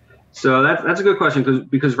 So that's a good question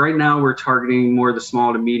because right now we're targeting more the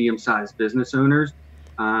small to medium sized business owners,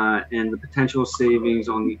 and the potential savings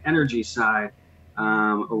on the energy side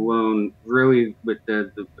alone. Really, with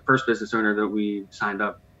the first business owner that we signed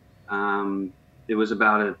up, it was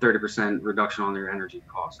about a 30% reduction on their energy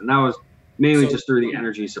costs, and that was mainly just through the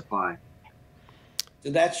energy supply. So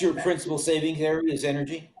that's your principal savings area is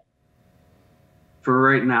energy? For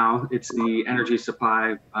right now, it's the energy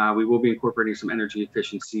supply. We will be incorporating some energy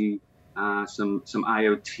efficiency, some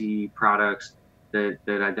IoT products that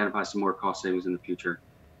identify some more cost savings in the future.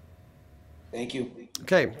 Thank you.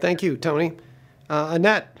 Okay, thank you, Tony.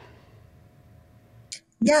 Annette.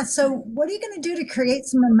 Yeah, so what are you going to do to create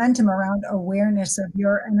some momentum around awareness of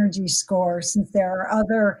your energy score, since there are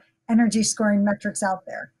other energy scoring metrics out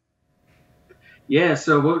there? Yeah,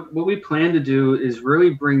 so what we plan to do is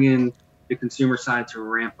really bring in the consumer side to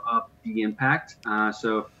ramp up the impact.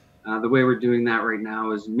 So the way we're doing that right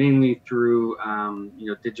now is mainly through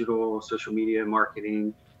digital social media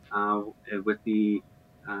marketing. With the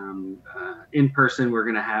in person, we're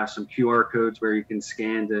going to have some QR codes where you can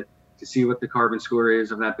scan to see what the carbon score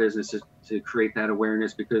is of that business to create that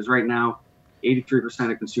awareness, because right now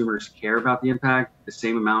 83% of consumers care about the impact, the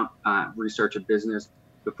same amount research a business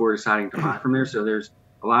before deciding to buy from there. So there's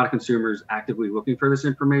a lot of consumers actively looking for this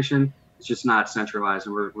information. It's just not centralized,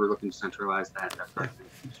 and we're looking to centralize that.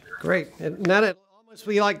 Great. And that it almost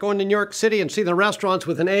be like going to New York City and see the restaurants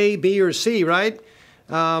with an A, B, or C, right?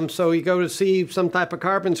 So you go to see some type of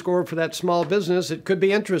carbon score for that small business. It could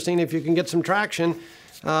be interesting if you can get some traction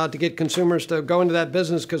to get consumers to go into that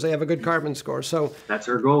business because they have a good carbon score. So that's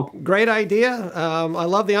our goal. Great idea. I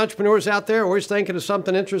love the entrepreneurs out there always thinking of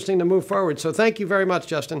something interesting to move forward. So thank you very much,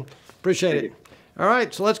 Justin. Appreciate it. All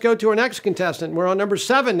right, so let's go to our next contestant. We're on number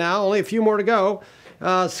 7 now, only a few more to go.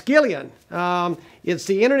 Skillion. It's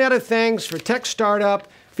the Internet of Things for tech startup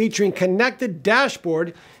featuring connected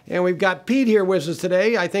dashboard. And we've got Pete here with us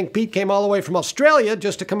today. I think Pete came all the way from Australia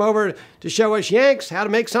just to come over to show us Yanks how to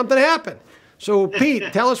make something happen. So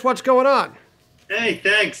Pete, tell us what's going on. Hey,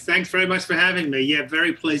 thanks. Thanks very much for having me. Yeah,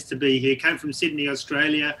 very pleased to be here. Came from Sydney,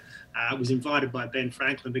 Australia. Was invited by Ben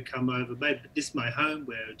Franklin to come over. Made this my home.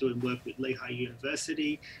 We're doing work with Lehigh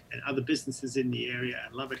University and other businesses in the area.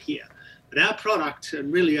 I love it here. But our product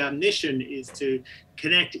and really our mission is to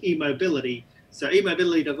connect e-mobility. So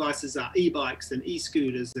e-mobility devices are e-bikes and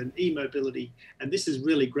e-scooters and e-mobility. And this is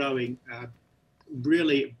really growing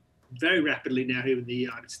really very rapidly now here in the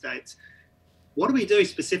United States. What do we do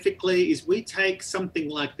specifically is we take something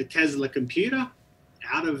like the Tesla computer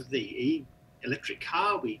out of the electric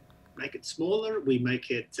car. We make it smaller. We make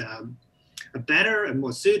it better and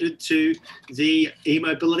more suited to the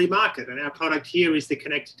e-mobility market. And our product here is the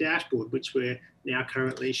connected dashboard, which we're now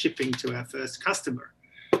currently shipping to our first customer.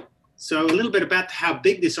 So a little bit about how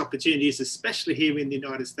big this opportunity is, especially here in the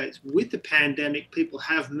United States. With the pandemic, people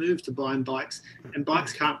have moved to buying bikes, and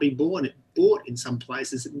bikes can't be bought in some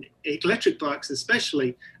places. Electric bikes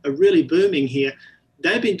especially are really booming here.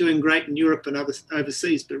 They've been doing great in Europe and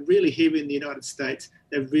overseas, but really here in the United States,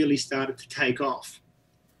 they've really started to take off.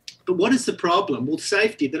 But what is the problem? Well,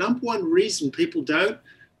 safety. The number one reason people don't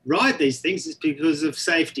ride these things is because of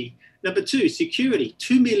safety. Number 2, security.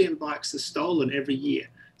 2 million bikes are stolen every year.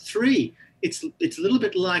 3, it's a little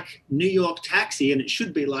bit like New York taxi, and it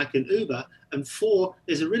should be like an Uber. And 4,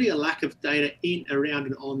 there's really a lack of data in, around,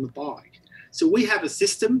 and on the bike. So we have a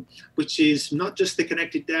system which is not just the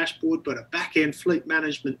connected dashboard, but a back-end fleet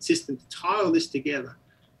management system to tie all this together.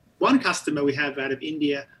 One customer we have out of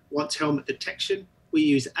India wants helmet detection. We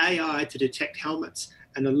use AI to detect helmets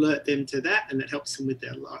and alert them to that, and that helps them with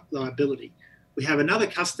their liability. We have another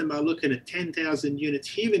customer looking at 10,000 units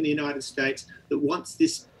here in the United States that wants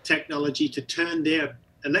this technology to turn their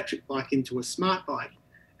electric bike into a smart bike.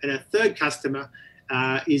 And our third customer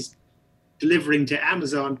is delivering to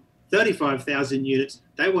Amazon 35,000 units.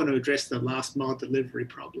 They want to address the last mile delivery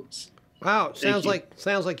problems. Wow, sounds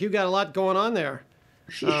like you got a lot going on there.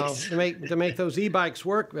 Yes. To make those e-bikes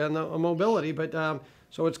work and the mobility. But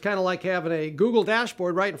so it's kind of like having a Google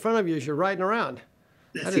dashboard right in front of you as you're riding around.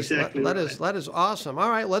 That's exactly right. That is awesome. All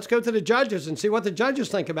right, let's go to the judges and see what the judges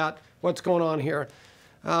think about what's going on here.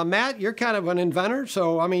 Matt, you're kind of an inventor,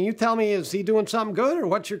 so I mean, you tell me, is he doing something good, or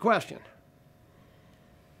what's your question?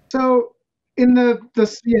 So in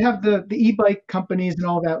you have the e-bike companies and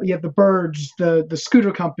all that. You have the Birds, the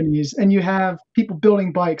scooter companies, and you have people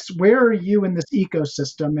building bikes. Where are you in this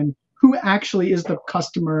ecosystem, and who actually is the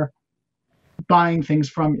customer buying things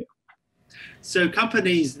from you? So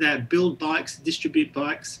companies that build bikes, distribute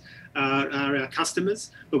bikes, are our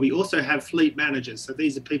customers, but we also have fleet managers. So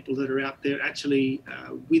these are people that are out there actually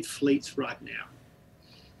with fleets right now.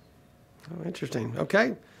 Oh, interesting.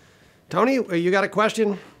 Okay. Tony, you got a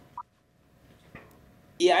question?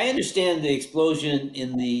 Yeah, I understand the explosion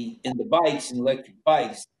in the bikes and electric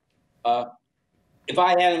bikes. If I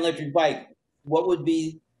had an electric bike, what would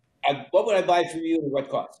I buy from you and what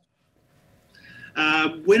cost?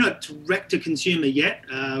 We're not direct to consumer yet.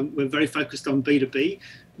 We're very focused on B2B.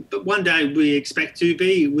 But one day we expect to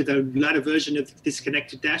be with a later version of this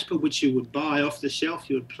connected dashboard, which you would buy off the shelf.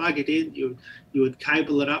 You would plug it in, you would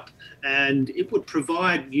cable it up, and it would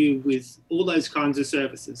provide you with all those kinds of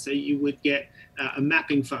services. So you would get a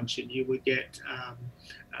mapping function, you would get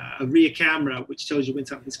a rear camera, which tells you when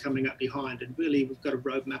something's coming up behind. And really, we've got a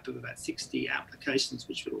roadmap of about 60 applications,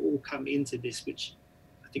 which would all come into this, which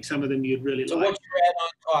I think some of them you'd really So like. what's your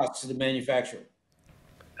add-on cost to the manufacturer?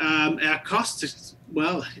 Our costs,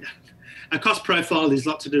 well, our cost profile is a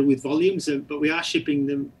lot to do with volumes, but we are shipping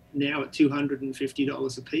them now at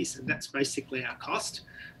 $250 a piece, and that's basically our cost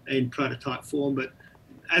in prototype form. But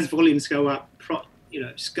as volumes go up,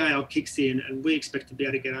 scale kicks in, and we expect to be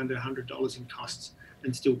able to get under $100 in costs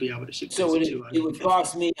and still be able to ship. So it would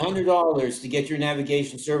cost me $100 to get your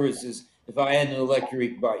navigation services if I had an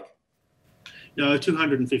electric bike. No,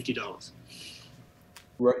 $250.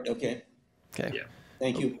 Right. Okay. Okay. Yeah.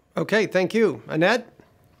 Thank you. Okay, thank you. Annette?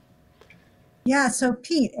 Yeah, so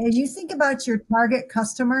Pete, as you think about your target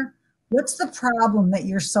customer, what's the problem that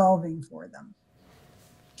you're solving for them?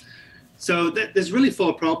 So there's really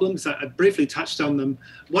 4 problems. I briefly touched on them.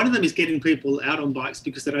 One of them is getting people out on bikes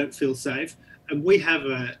because they don't feel safe. And we have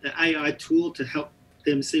an AI tool to help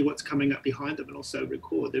them see what's coming up behind them and also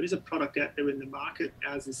record. There is a product out there in the market.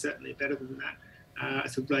 Ours is certainly better than that.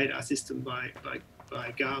 It's a radar system by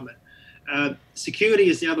Garmin. Security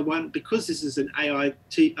is the other one. Because this is an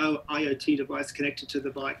IoT device connected to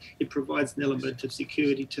the bike, it provides an element of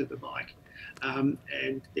security to the bike.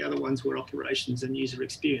 And the other ones were operations and user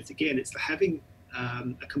experience. Again, it's having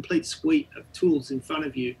a complete suite of tools in front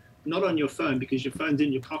of you, not on your phone, because your phone's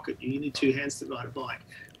in your pocket. You need 2 hands to ride a bike.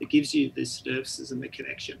 It gives you the services and the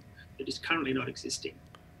connection that is currently not existing.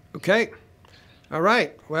 Okay. All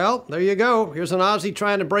right. Well, there you go. Here's an Aussie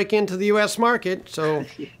trying to break into the U.S. market. So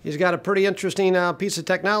he's got a pretty interesting piece of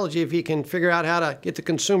technology if he can figure out how to get the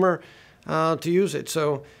consumer to use it.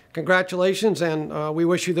 So congratulations, and we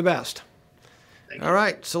wish you the best. All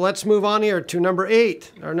right. So let's move on here to number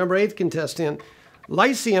 8, our number 8 contestant,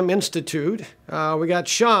 Lyceum Institute. We got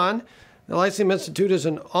Sean. The Lyceum Institute is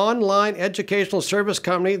an online educational service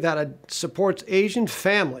company that supports Asian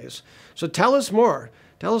families. So tell us more.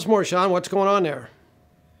 Tell us more, Sean. What's going on there?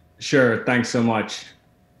 Sure. Thanks so much.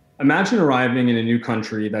 Imagine arriving in a new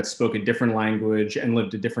country that spoke a different language and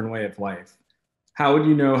lived a different way of life. How would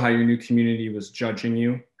you know how your new community was judging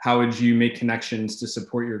you? How would you make connections to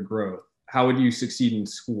support your growth? How would you succeed in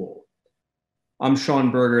school? I'm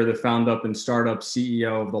Sean Berger, the founder and startup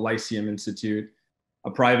CEO of the Lyceum Institute, a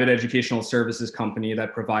private educational services company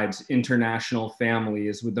that provides international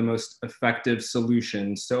families with the most effective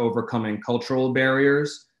solutions to overcoming cultural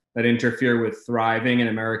barriers that interfere with thriving in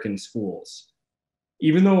American schools.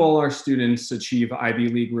 Even though all our students achieve Ivy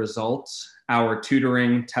League results, our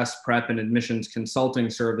tutoring, test prep, and admissions consulting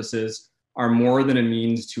services are more than a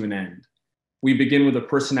means to an end. We begin with a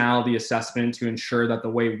personality assessment to ensure that the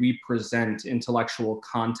way we present intellectual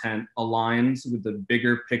content aligns with the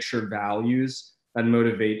bigger picture values that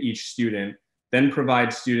motivate each student, then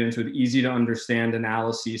provide students with easy to understand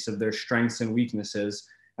analyses of their strengths and weaknesses,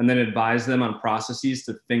 and then advise them on processes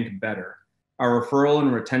to think better. Our referral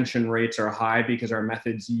and retention rates are high because our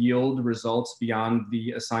methods yield results beyond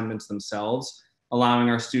the assignments themselves, allowing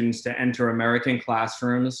our students to enter American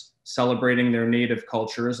classrooms, celebrating their native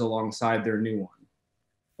cultures alongside their new one.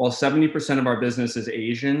 While 70% of our business is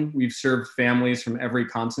Asian, we've served families from every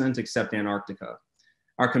continent except Antarctica.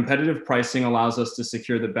 Our competitive pricing allows us to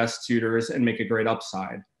secure the best tutors and make a great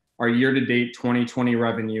upside. Our year-to-date 2020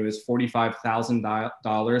 revenue is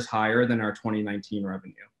 $45,000 higher than our 2019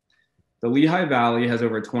 revenue. The Lehigh Valley has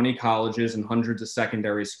over 20 colleges and hundreds of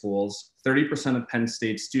secondary schools. 30% of Penn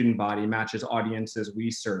State's student body matches audiences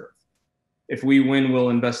we serve. If we win,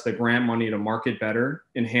 we'll invest the grant money to market better,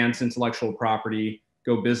 enhance intellectual property,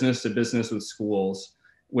 go business to business with schools,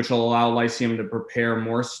 which will allow Lyceum to prepare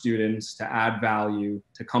more students to add value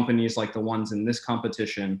to companies like the ones in this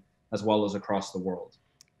competition, as well as across the world.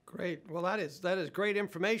 Great. Well, that is great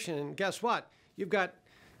information. And guess what? You've got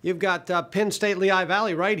Penn State Lehigh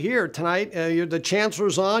Valley right here tonight. You're the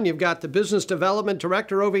chancellor's on. You've got the business development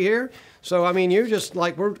director over here. So I mean, you're just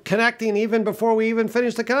like, we're connecting even before we even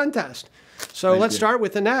finish the contest. So let's start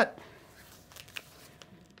with Annette.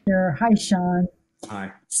 Sure. Hi, Sean.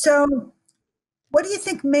 Hi. So What do you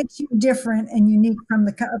think makes you different and unique from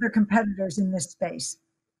the other competitors in this space?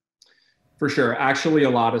 For sure. Actually, a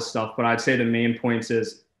lot of stuff, but I'd say the main points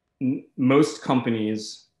is most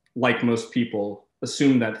companies, like most people,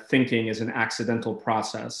 assume that thinking is an accidental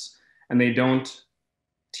process, and they don't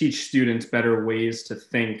teach students better ways to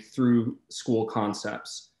think through school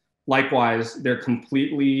concepts. Likewise, they're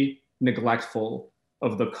completely neglectful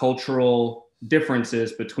of the cultural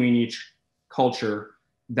differences between each culture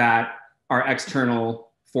that are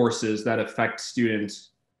external forces that affect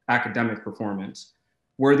students' academic performance.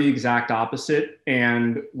 We're the exact opposite,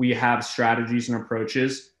 and we have strategies and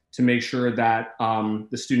approaches to make sure that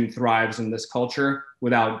the student thrives in this culture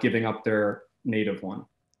without giving up their native one.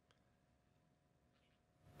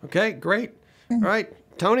 Okay, great. All right,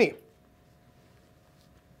 Tony.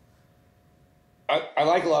 I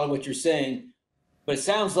like a lot of what you're saying, but it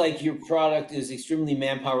sounds like your product is extremely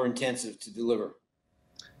manpower intensive to deliver.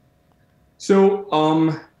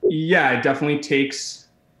 So, yeah, it definitely takes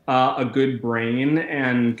a good brain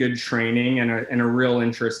and good training and a real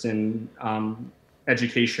interest in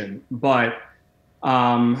education. But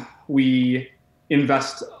we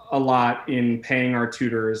invest a lot in paying our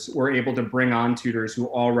tutors. We're able to bring on tutors who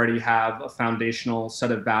already have a foundational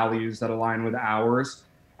set of values that align with ours.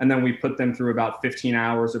 And then we put them through about 15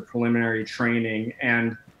 hours of preliminary training.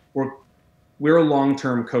 And we're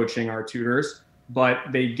long-term coaching our tutors, but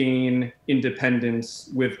they gain independence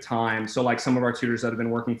with time. So like some of our tutors that have been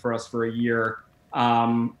working for us for a year,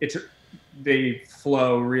 they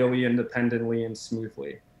flow really independently and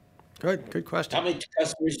smoothly. Good question. How many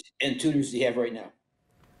customers and tutors do you have right now?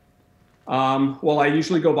 Well, I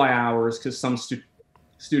usually go by hours because some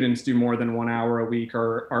students do more than 1 hour a week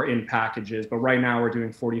or are in packages. But right now we're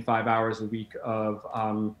doing 45 hours a week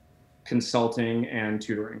of consulting and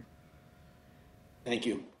tutoring. Thank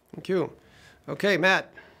you. Thank you. Okay,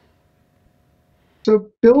 Matt.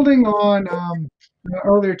 So building on the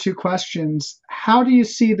earlier two questions, how do you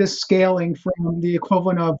see this scaling from the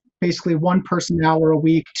equivalent of basically 1 person hour a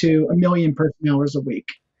week to 1 million person hours a week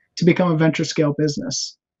to become a venture scale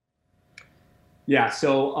business? Yeah,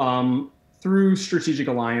 so through strategic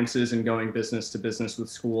alliances and going business to business with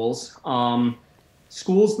schools,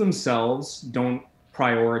 schools themselves don't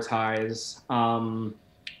prioritize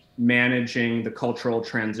managing the cultural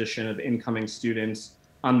transition of incoming students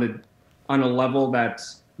on a level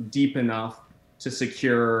that's deep enough to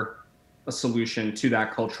secure a solution to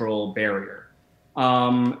that cultural barrier.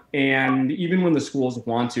 And even when the schools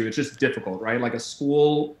want to, it's just difficult, right? Like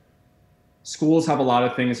schools have a lot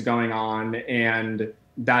of things going on, and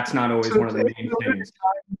that's not always one of the main things.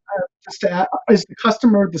 Just to add, is the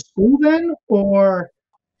customer the school then, or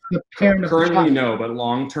the parent? Currently, no, but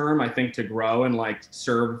long term, I think to grow and like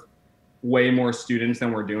serve way more students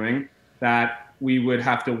than we're doing, that we would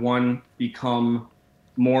have to, one, become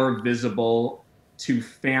more visible to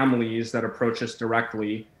families that approach us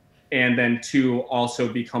directly, and then two,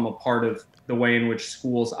 also become a part of the way in which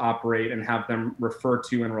schools operate and have them refer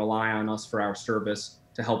to and rely on us for our service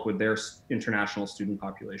to help with their international student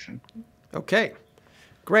population. Okay,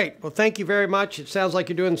 great. Well, thank you very much. It sounds like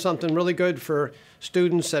you're doing something really good for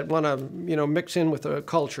students that want to, mix in with the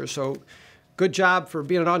culture. So good job for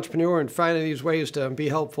being an entrepreneur and finding these ways to be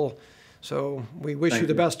helpful. So we wish you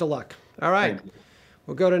the best of luck. All right,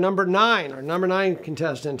 we'll go to number 9, our number 9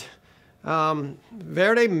 contestant,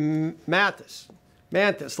 Verde Mantis.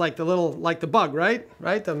 Mantis, like the bug, right?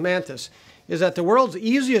 Right, the mantis, is at the world's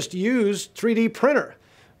easiest to use 3D printer.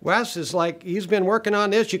 Wes is he's been working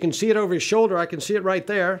on this. You can see it over his shoulder. I can see it right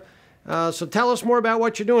there. So tell us more about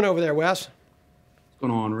what you're doing over there, Wes. What's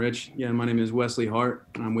going on, Rich? Yeah, my name is Wesley Hart.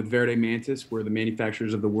 I'm with Verde Mantis. We're the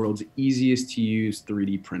manufacturers of the world's easiest to use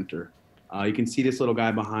 3D printer. You can see this little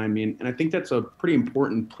guy behind me, and I think that's a pretty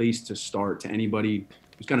important place to start to anybody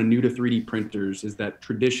who's kind of new to 3D printers, is that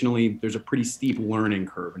traditionally there's a pretty steep learning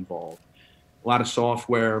curve involved. A lot of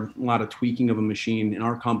software, a lot of tweaking of a machine. And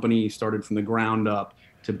our company started from the ground up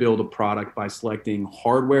to build a product by selecting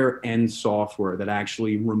hardware and software that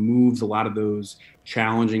actually removes a lot of those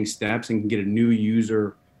challenging steps and can get a new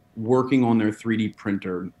user working on their 3D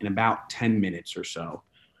printer in about 10 minutes or so.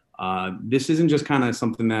 This isn't just kind of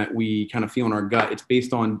something that we kind of feel in our gut. It's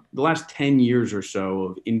based on the last 10 years or so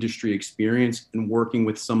of industry experience and working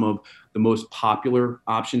with some of the most popular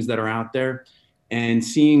options that are out there and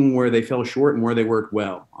seeing where they fell short and where they worked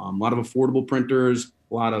well. A lot of affordable printers,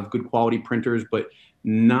 a lot of good quality printers, but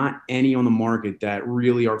not any on the market that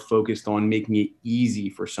really are focused on making it easy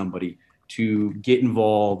for somebody to get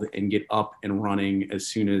involved and get up and running as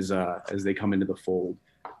soon as they come into the fold.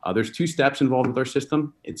 There's 2 steps involved with our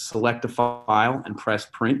system. It's select a file and press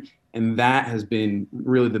print. And that has been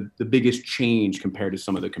really the biggest change compared to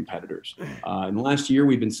some of the competitors. In the last year,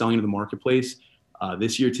 we've been selling to the marketplace.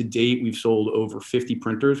 This year to date, we've sold over 50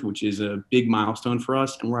 printers, which is a big milestone for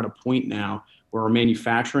us. And we're at a point now where our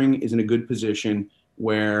manufacturing is in a good position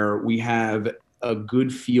where we have a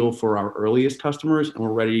good feel for our earliest customers, and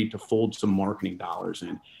we're ready to fold some marketing dollars in.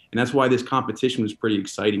 And that's why this competition was pretty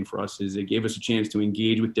exciting for us, is it gave us a chance to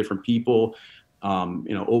engage with different people, broaden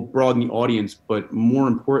the audience, but more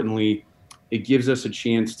importantly, it gives us a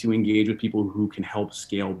chance to engage with people who can help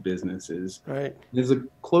scale businesses. Right. As a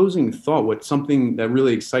closing thought, something that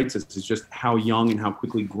really excites us is just how young and how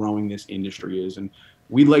quickly growing this industry is. And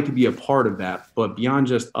we'd like to be a part of that. But beyond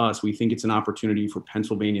just us, we think it's an opportunity for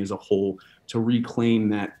Pennsylvania as a whole to reclaim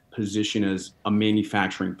that position as a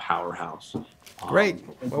manufacturing powerhouse. Great.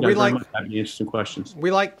 Well, we like having interesting questions.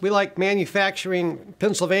 We like manufacturing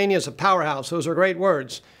Pennsylvania as a powerhouse. Those are great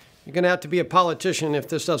words. You're going to have to be a politician if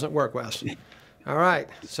this doesn't work, Wes. All right.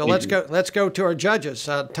 So let's go to our judges.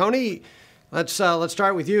 Tony, let's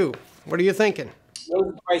start with you. What are you thinking?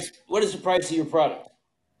 What is the price of your product?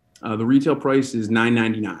 The retail price is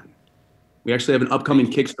 $9.99. We actually have an upcoming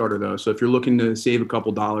Kickstarter, though. So if you're looking to save a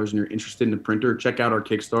couple dollars and you're interested in a printer, check out our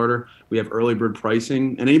Kickstarter. We have early bird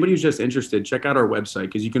pricing. And anybody who's just interested, check out our website,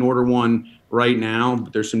 because you can order one right now.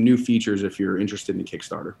 But there's some new features if you're interested in the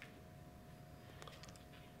Kickstarter.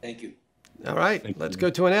 Thank you. All right. Let's go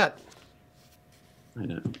to Annette. I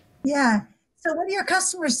know. Yeah. So what are your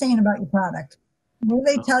customers saying about your product? What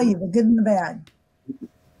do they tell you, the good and the bad?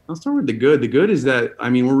 I'll start with the good. The good is that,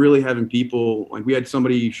 we're really having people, like we had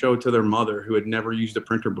somebody show it to their mother who had never used a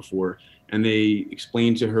printer before, and they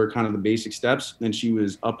explained to her kind of the basic steps, and she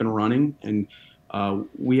was up and running. And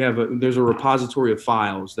there's a repository of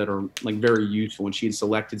files that are like very useful, and she had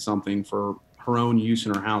selected something for her own use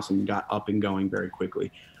in her house and got up and going very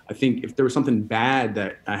quickly. I think if there was something bad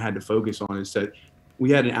that I had to focus on, is that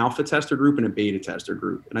we had an alpha tester group and a beta tester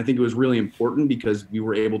group. And I think it was really important because we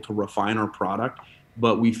were able to refine our product.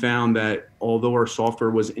 But we found that although our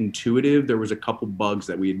software was intuitive, there was a couple bugs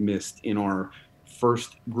that we had missed in our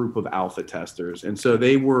first group of alpha testers. And so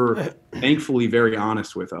they were thankfully very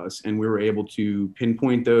honest with us, and we were able to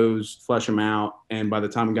pinpoint those, flesh them out. And by the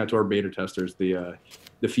time we got to our beta testers, the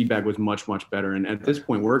feedback was much, much better. And at this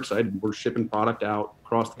point, we're excited. We're shipping product out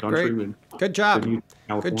across the country. Great. Good job.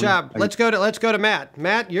 Good job. Let's go to Matt.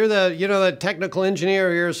 Matt, you're the technical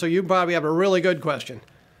engineer here, so you probably have a really good question.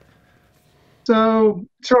 So,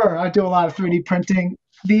 sure, I do a lot of 3D printing.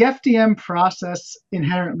 The FDM process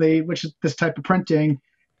inherently, which is this type of printing,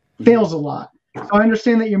 fails a lot. So I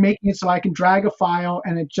understand that you're making it so I can drag a file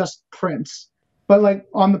and it just prints. But like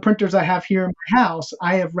on the printers I have here in my house,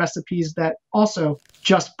 I have recipes that also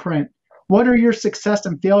just print. What are your success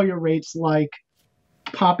and failure rates like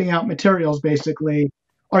popping out materials, basically?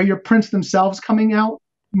 Are your prints themselves coming out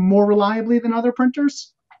more reliably than other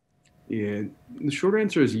printers? Yeah, the short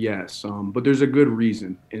answer is yes, but there's a good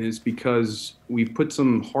reason, and it's because we've put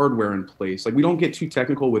some hardware in place. Like, we don't get too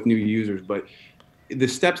technical with new users, but the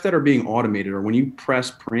steps that are being automated are when you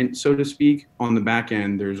press print, so to speak, on the back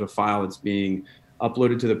end, there's a file that's being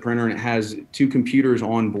uploaded to the printer, and it has two computers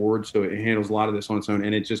on board, so it handles a lot of this on its own,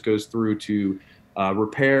 and it just goes through to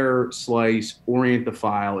repair, slice, orient the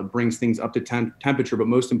file. It brings things up to temperature, but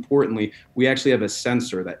most importantly, we actually have a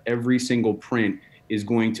sensor that every single print is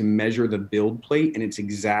going to measure the build plate in its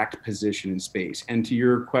exact position in space. And to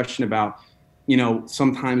your question about,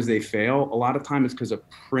 sometimes they fail, a lot of time it's because a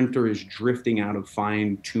printer is drifting out of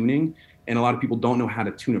fine tuning, and a lot of people don't know how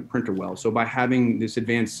to tune a printer well. So by having this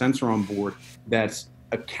advanced sensor on board that's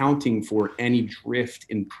accounting for any drift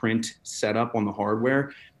in print setup on the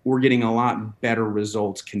hardware, we're getting a lot better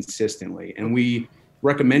results consistently. And we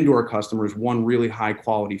recommend to our customers one really high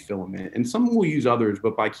quality filament, and some will use others,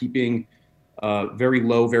 but by keeping very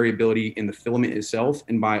low variability in the filament itself,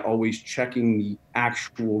 and by always checking the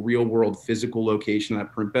actual real world physical location of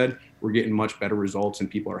that print bed, we're getting much better results, and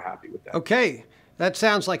people are happy with that. Okay, that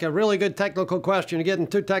sounds like a really good technical question. You're getting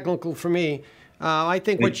too technical for me. I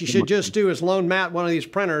think what you should just do is loan Matt one of these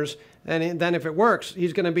printers, and then if it works,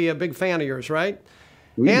 he's going to be a big fan of yours, right?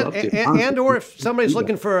 And or if somebody's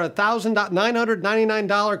looking for a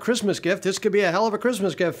 $999 Christmas gift, this could be a hell of a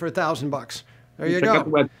Christmas gift for $1,000. There you go. Check out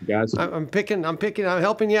the website, guys. I'm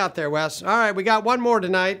helping you out there, Wes. All right, we got one more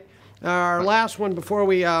tonight. Our last one before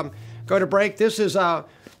we go to break. This is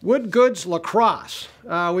Wood Goods Lacrosse.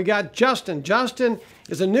 We got Justin. Justin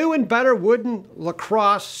is a new and better wooden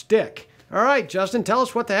lacrosse stick. All right, Justin, tell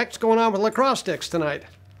us what the heck's going on with lacrosse sticks tonight.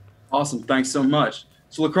 Awesome, thanks so much.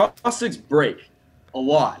 So lacrosse sticks break a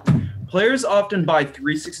lot. Players often buy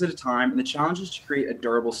 3 sticks at a time, and the challenge is to create a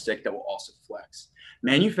durable stick that will also flex.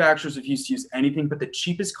 Manufacturers refuse to use anything but the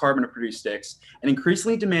cheapest carbon to produce sticks, and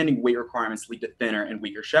increasingly demanding weight requirements lead to thinner and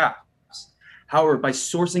weaker shafts. However, by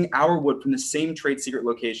sourcing our wood from the same trade secret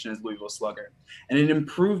location as Louisville Slugger, and an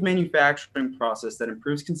improved manufacturing process that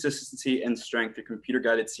improves consistency and strength through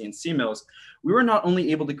computer-guided CNC mills, we were not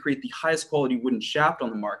only able to create the highest quality wooden shaft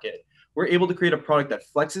on the market, we're able to create a product that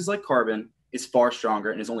flexes like carbon, is far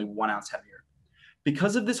stronger, and is only 1 ounce heavier.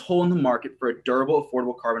 Because of this hole in the market for a durable,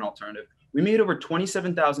 affordable carbon alternative, we made over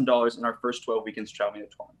 $27,000 in our first 12 weekends traveling to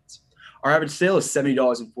tournaments. Our average sale is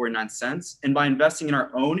 $70.49, and by investing in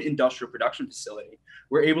our own industrial production facility,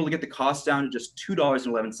 we're able to get the cost down to just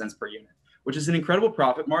 $2.11 per unit, which is an incredible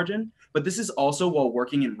profit margin, but this is also while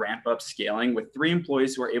working in ramp-up scaling with 3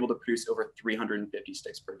 employees who are able to produce over 350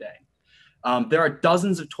 sticks per day. There are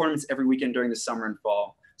dozens of tournaments every weekend during the summer and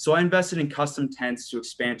fall, so I invested in custom tents to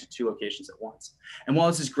expand to 2 locations at once. And while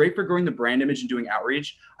this is great for growing the brand image and doing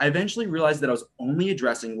outreach, I eventually realized that I was only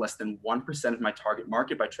addressing less than 1% of my target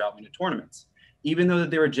market by traveling to tournaments, even though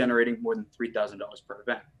they were generating more than $3,000 per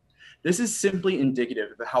event. This is simply indicative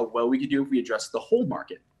of how well we could do if we address the whole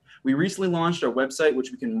market. We recently launched our website,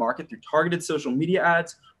 which we can market through targeted social media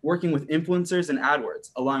ads, working with influencers and AdWords,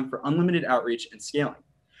 allowing for unlimited outreach and scaling.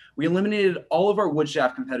 We eliminated all of our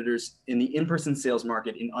woodshaft competitors in the in-person sales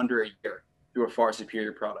market in under a year through a far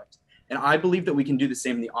superior product. And I believe that we can do the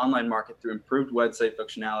same in the online market through improved website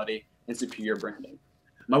functionality and superior branding.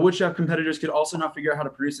 My woodshaft competitors could also not figure out how to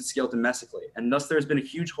produce at scale domestically, and thus there's been a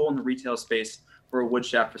huge hole in the retail space for a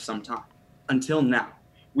woodshaft for some time, until now.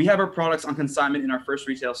 We have our products on consignment in our first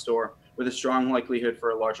retail store with a strong likelihood for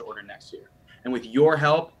a larger order next year. And with your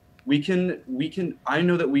help, I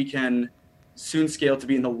know that we can soon scale to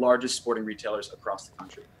being the largest sporting retailers across the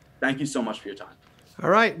country. Thank you so much for your time. All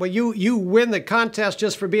right. Well, you win the contest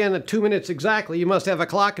just for being at 2 minutes exactly. You must have a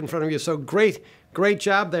clock in front of you. So great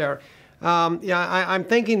job there. I'm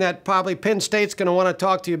thinking that probably Penn State's going to want to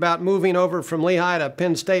talk to you about moving over from Lehigh to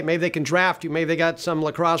Penn State. Maybe they can draft you. Maybe they got some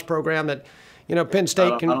lacrosse program that, Penn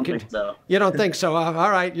State can. I don't think so. You don't think so?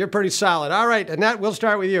 All right. You're pretty solid. All right. Annette, we'll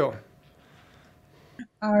start with you.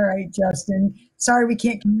 All right, Justin. Sorry we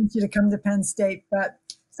can't convince you to come to Penn State, but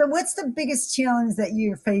so what's the biggest challenge that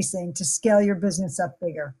you're facing to scale your business up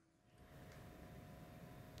bigger?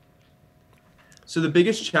 So the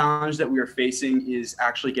biggest challenge that we are facing is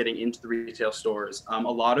actually getting into the retail stores. A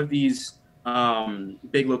lot of these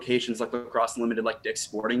big locations like Lacrosse Unlimited, like Dick's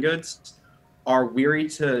Sporting Goods, are weary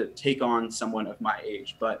to take on someone of my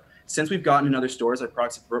age. But since we've gotten in other stores, our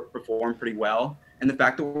products have performed pretty well. And the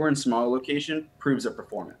fact that we're in a smaller location proves our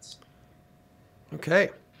performance. Okay.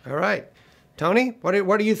 All right. Tony, what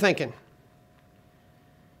are you thinking?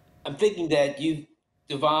 I'm thinking that you've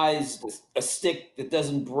devised a stick that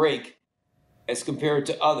doesn't break as compared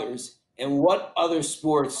to others. And what other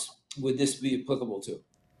sports would this be applicable to?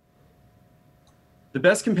 The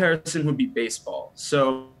best comparison would be baseball.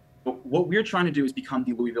 So what we're trying to do is become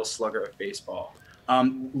the Louisville Slugger of baseball.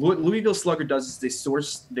 What Louisville Slugger does is they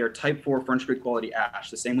source their Type 4 French grade quality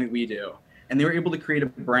ash the same way we do. And they were able to create a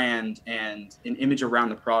brand and an image around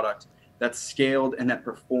the product that's scaled and that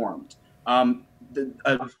performed. A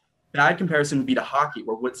bad comparison would be to hockey,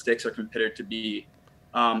 where wood sticks are considered to be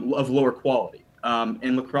of lower quality.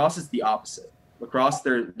 And lacrosse is the opposite. Lacrosse,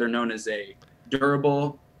 they're known as a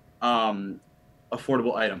durable,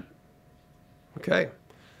 affordable item. Okay.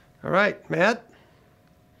 All right, Matt?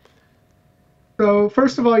 So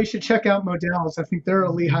first of all, you should check out Modell's. I think they're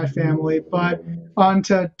a Lehigh family. But on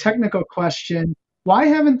to technical question, why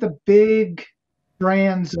haven't the big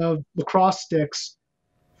brands of lacrosse sticks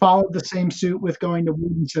followed the same suit with going to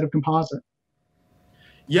wood instead of composite?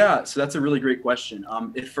 Yeah, so that's a really great question.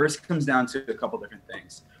 It first comes down to a couple different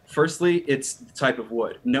things. Firstly, it's the type of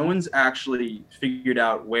wood. No one's actually figured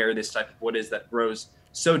out where this type of wood is that grows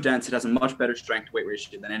so dense. It has a much better strength-to-weight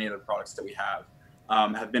ratio than any other products that we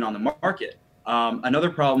have been on the market. Another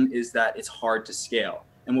problem is that it's hard to scale.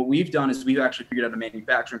 And what we've done is we've actually figured out a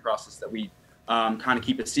manufacturing process that we kind of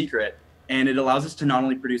keep a secret. And it allows us to not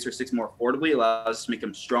only produce our sticks more affordably, it allows us to make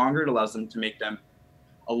them stronger, it allows them to make them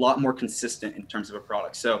a lot more consistent in terms of a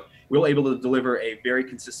product. So we're able to deliver a very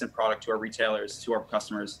consistent product to our retailers, to our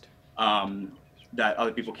customers, that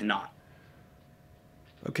other people cannot.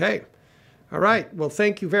 Okay. All right. Well,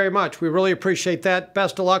 thank you very much. We really appreciate that.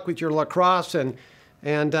 Best of luck with your lacrosse, and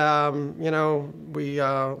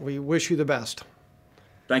we wish you the best.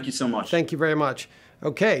 Thank you so much. Thank you very much.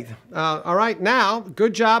 Okay. All right. Now,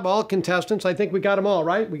 good job, all contestants. I think we got them all,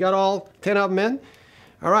 right? We got all 10 of them in?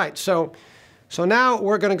 All right. So now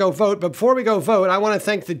we're going to go vote. But before we go vote, I want to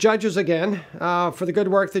thank the judges again for the good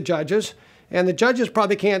work, the judges. And the judges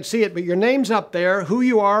probably can't see it, but your name's up there, who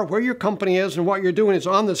you are, where your company is, and what you're doing is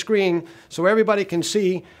on the screen so everybody can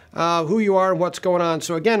see who you are and what's going on.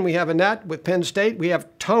 So again, we have Annette with Penn State. We have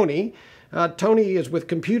Tony. Tony is with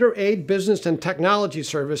Computer Aid Business and Technology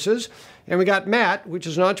Services. And we got Matt, which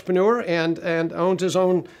is an entrepreneur and owns his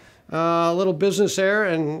own little business there.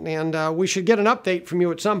 And we should get an update from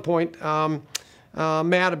you at some point,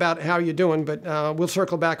 Matt, about how you're doing, but we'll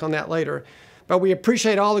circle back on that later. But we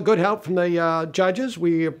appreciate all the good help from the judges.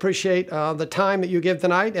 We appreciate the time that you give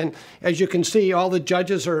tonight. And as you can see, all the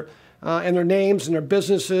judges are, and their names and their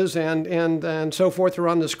businesses and so forth are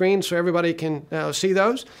on the screen so everybody can see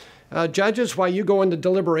those. Judges, while you go into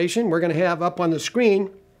deliberation, we're going to have up on the screen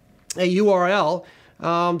a URL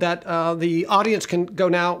that the audience can go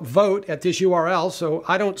now vote at this URL. So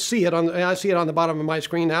I don't see it I see it on the bottom of my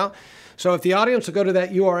screen now. So if the audience will go to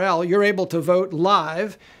that URL, you're able to vote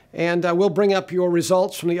live, and we'll bring up your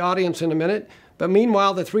results from the audience in a minute. But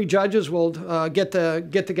meanwhile, the three judges will get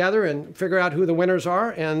together and figure out who the winners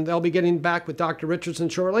are, and they'll be getting back with Dr. Richardson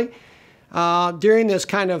shortly. During this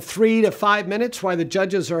kind of 3 to 5 minutes while the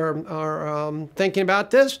judges are thinking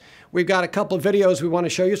about this, we've got a couple of videos we want to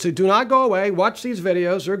show you. So do not go away. Watch these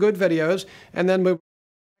videos. They're good videos. And then we'll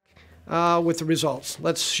with the results.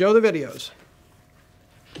 Let's show the videos.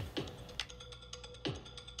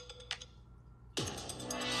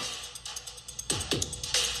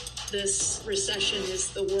 This recession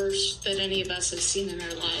is the worst that any of us have seen in our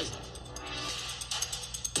lives.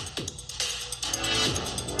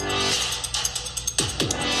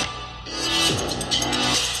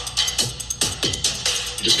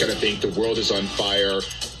 Just kind of think the world is on fire.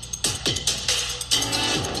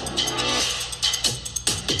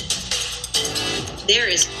 There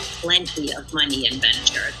is plenty of money in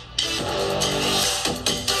venture.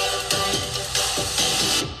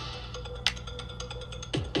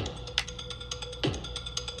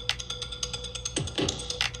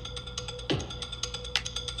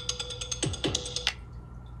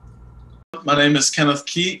 My name is Kenneth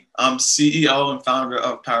Keat. I'm CEO and founder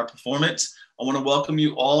of Power Performance. I want to welcome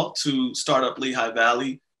you all to Startup Lehigh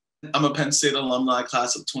Valley. I'm a Penn State alumni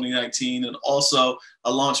class of 2019 and also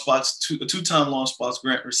a two-time Launchbox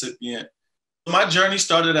grant recipient. My journey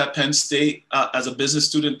started at Penn State as a business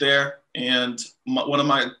student there, and one of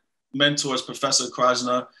my mentors, Professor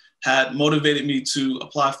Krajna, had motivated me to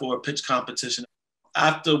apply for a pitch competition.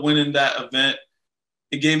 After winning that event,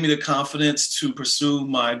 it gave me the confidence to pursue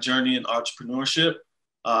my journey in entrepreneurship.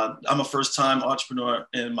 I'm a first-time entrepreneur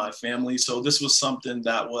in my family, so this was something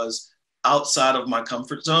that was outside of my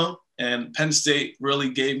comfort zone, and Penn State really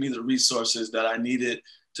gave me the resources that I needed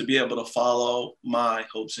to be able to follow my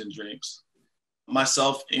hopes and dreams.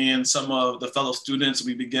 Myself and some of the fellow students,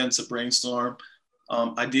 we began to brainstorm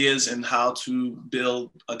ideas and how to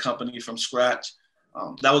build a company from scratch.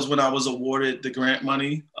 That was when I was awarded the grant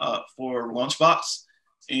money for Launchbox.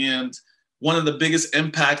 And one of the biggest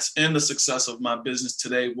impacts in the success of my business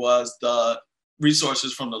today was the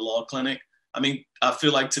resources from the law clinic. I mean, I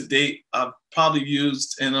feel like to date, I've probably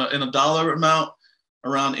used in a dollar amount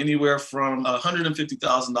around anywhere from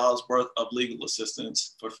 $150,000 worth of legal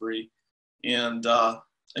assistance for free. And I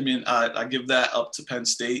give that up to Penn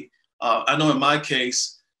State. I know in my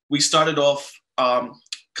case, we started off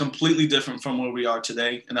completely different from where we are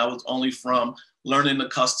today. And that was only from learning the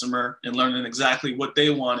customer and learning exactly what they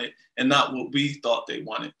wanted and not what we thought they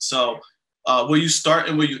wanted. So where you start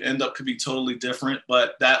and where you end up could be totally different,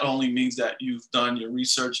 but that only means that you've done your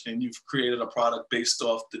research and you've created a product based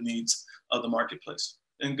off the needs of the marketplace.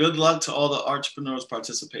 And good luck to all the entrepreneurs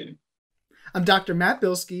participating. I'm Dr. Matt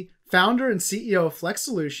Bilski, founder and CEO of Flex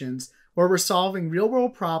Solutions, where we're solving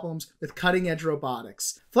real-world problems with cutting-edge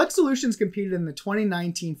robotics. Flex Solutions competed in the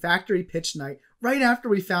 2019 Factory Pitch Night right after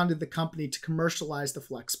we founded the company to commercialize the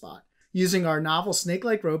FlexBot, using our novel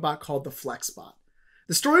snake-like robot called the FlexBot.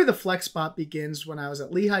 The story of the FlexBot begins when I was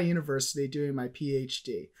at Lehigh University doing my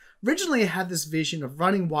PhD. Originally, I had this vision of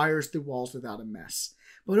running wires through walls without a mess.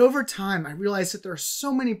 But over time, I realized that there are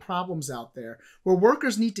so many problems out there where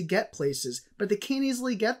workers need to get places, but they can't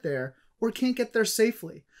easily get there or can't get there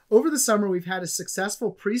safely. Over the summer, we've had a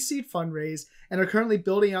successful pre-seed fundraise and are currently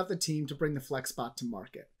building out the team to bring the FlexBot to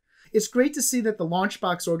market. It's great to see that the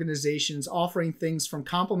Launchbox organization is offering things from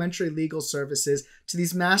complimentary legal services to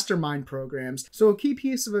these mastermind programs. So a key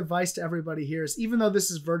piece of advice to everybody here is, even though this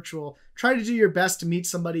is virtual, try to do your best to meet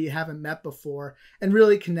somebody you haven't met before and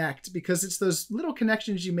really connect, because it's those little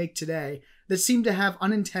connections you make today that seem to have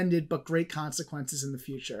unintended but great consequences in the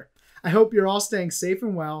future. I hope you're all staying safe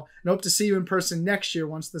and well, and hope to see you in person next year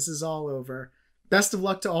once this is all over. Best of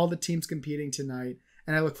luck to all the teams competing tonight,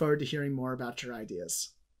 and I look forward to hearing more about your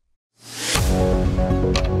ideas. All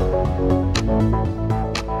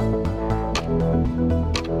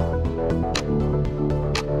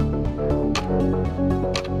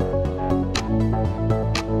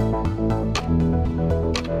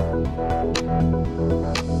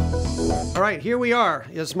right, here we are.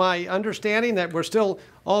 Is my understanding that we're still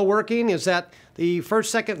all working is that the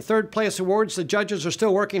first, second, and third place awards, the judges are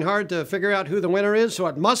still working hard to figure out who the winner is, so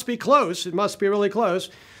it must be close. It must be really close.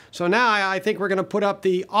 So now I think we're going to put up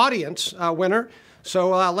the audience winner. So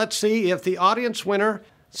let's see if the audience winner,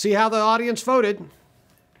 see how the audience voted.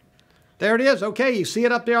 There it is. Okay, you see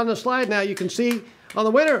it up there on the slide now. You can see on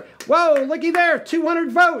the winner. Whoa, looky there,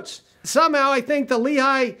 200 votes. Somehow I think the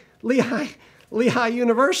Lehigh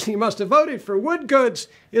University must have voted for Wood Goods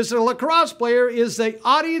is the lacrosse player is the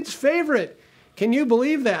audience favorite. Can you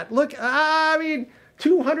believe that? Look, I mean,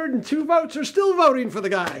 202 votes are still voting for the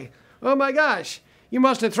guy. Oh my gosh. You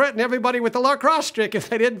must have threatened everybody with the lacrosse stick if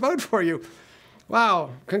they didn't vote for you.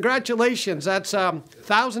 Wow, congratulations. That's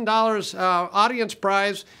 $1,000 audience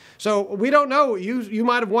prize. So we don't know. You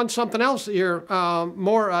might have won something else here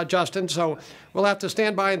more, Justin. So we'll have to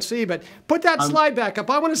stand by and see. But put that slide back up.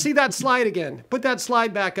 I want to see that slide again. Put that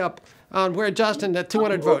slide back up on where Justin at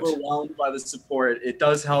 200 votes. I'm overwhelmed by the support. It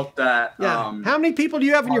does help that. Yeah. How many people do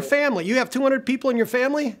you have in your family? You have 200 people in your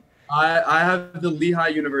family? I have the Lehigh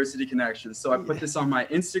University connection. So I put this on my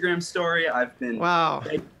Instagram story. I've been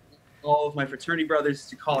begging all of my fraternity brothers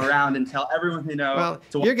to call around and tell everyone they know.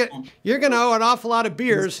 Well, you're going to owe an awful lot of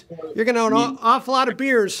beers. You're going to owe an awful lot of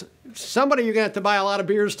beers. Somebody you're going to have to buy a lot of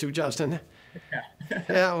beers to, Justin.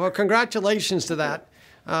 Yeah, well, congratulations to that.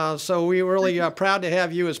 So we're really proud to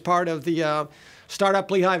have you as part of the Startup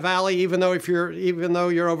Lehigh Valley, even though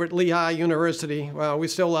you're over at Lehigh University. Well, we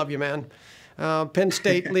still love you, man. Penn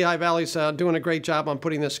State, Lehigh Valley's doing a great job on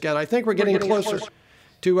putting this together. I think we're getting closer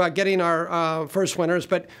to getting our first winners.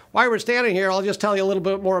 But while we're standing here, I'll just tell you a little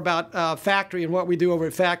bit more about Factory and what we do over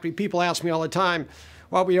at Factory. People ask me all the time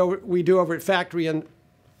what we do over at Factory in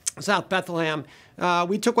South Bethlehem.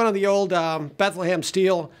 We took one of the old Bethlehem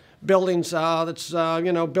steel buildings that's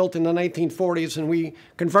built in the 1940s, and we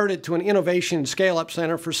converted it to an innovation scale-up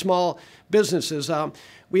center for small businesses.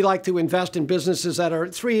 We like to invest in businesses that are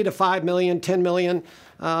 $3 to $5 million, $10 million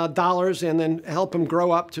and then help them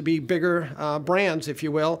grow up to be bigger brands, if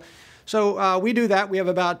you will. So we do that. We have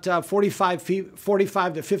about 45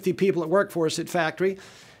 to 50 people that work for us at Factory.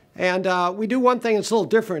 And we do one thing that's a little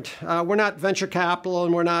different. We're not venture capital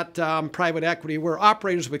and we're not private equity. We're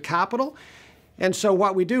operators with capital. And so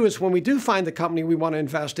what we do is when we do find the company we want to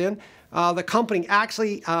invest in, the company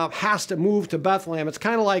actually has to move to Bethlehem. It's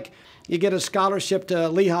kind of like you get a scholarship to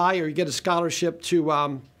Lehigh or you get a scholarship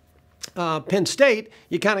to Penn State.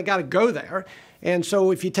 You kind of got to go there. And so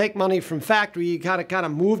if you take money from Factory, you got to kind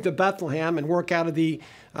of move to Bethlehem and work out of the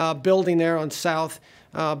building there on South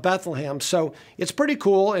Bethlehem. So it's pretty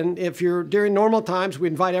cool. And if you're during normal times, we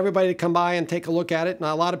invite everybody to come by and take a look at it. And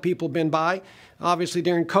a lot of people have been by. Obviously,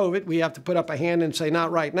 during COVID, we have to put up a hand and say,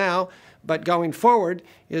 not right now. But going forward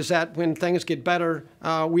is that when things get better,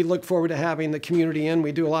 we look forward to having the community in.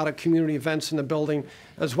 We do a lot of community events in the building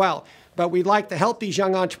as well. But we'd like to help these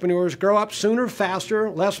young entrepreneurs grow up sooner, faster,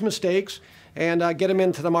 less mistakes, and get them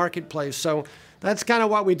into the marketplace. So that's kind of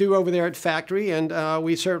what we do over there at Factory. And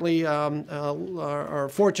we certainly are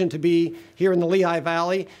fortunate to be here in the Lehigh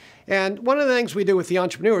Valley. And one of the things we do with the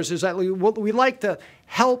entrepreneurs is that we like to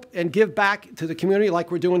help and give back to the community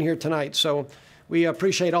like we're doing here tonight. So we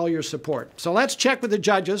appreciate all your support. So let's check with the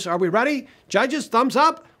judges. Are we ready? Judges, thumbs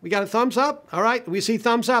up? We got a thumbs up? All right, we see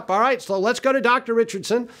thumbs up. All right, so let's go to Dr.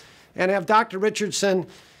 Richardson and have Dr. Richardson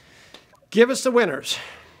give us the winners.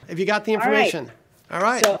 Have you got the information? All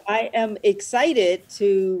right. So I am excited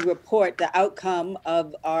to report the outcome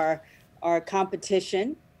of our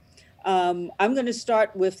competition. I'm going to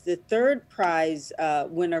start with the third prize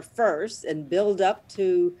winner first and build up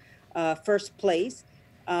to first place.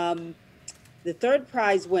 The third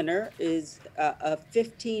prize winner is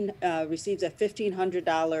receives a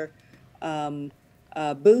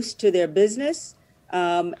 $1,500 boost to their business,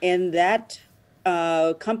 and that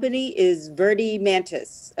company is Verde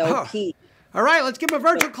Mantis LP. Oh. All right, let's give them a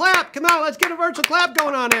virtual clap. Come on, let's get a virtual clap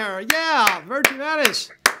going on there. Yeah, Verde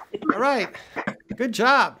Mantis. All right, good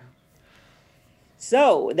job.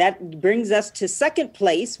 So that brings us to second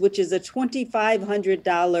place, which is a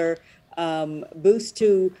 $2,500 boost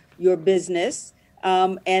to your business.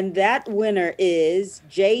 And that winner is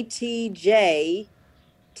JTJ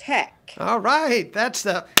Tech. All right. That's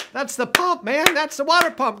the pump, man. That's the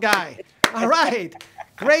water pump guy. All right.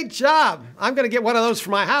 Great job. I'm going to get one of those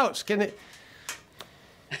for my house. Can it?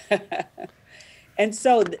 And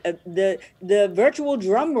so the virtual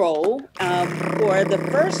drum roll for the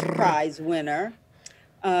first prize winner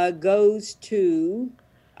goes to,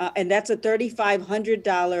 and that's a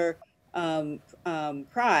 $3,500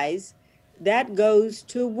 prize. That goes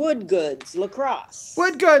to Wood Goods Lacrosse.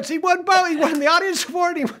 Wood Goods. He won both. He won the audience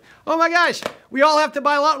award. Oh my gosh! We all have to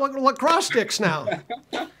buy a lot of lacrosse sticks now.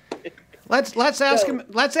 Let's ask him.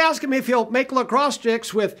 Let's ask him if he'll make lacrosse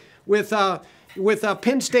sticks with a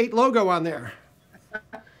Penn State logo on there.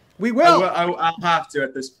 We will. I'll have to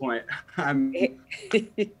at this point. Well,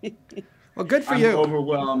 good for I'm you.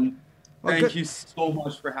 Overwhelmed. Well, Thank you so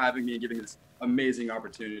much for having me and giving this amazing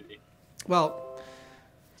opportunity. Well,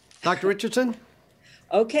 Dr. Richardson?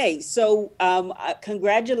 Okay, so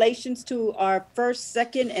congratulations to our first,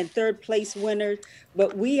 second, and third place winners.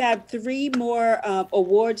 But we have 3 more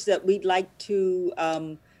awards that we'd like to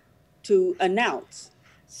announce.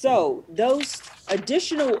 So those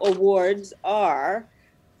additional awards are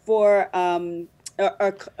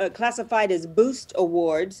classified as Boost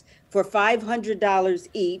Awards for $500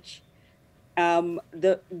 each.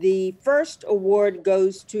 The first award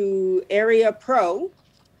goes to Area Pro.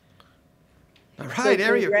 All right, so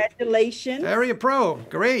congratulations. Area Pro,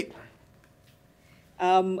 great.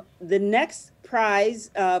 The next prize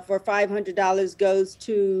for $500 goes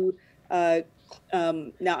to, now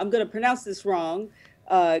I'm going to pronounce this wrong,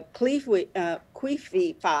 Clickify.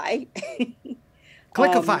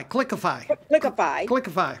 Clickify.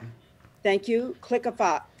 Thank you,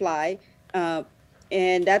 Clickify.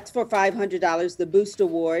 And that's for $500, the Boost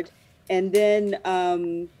Award. And then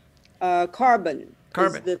Carbon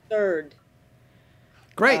is the third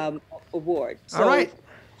award. So all right.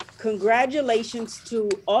 Congratulations to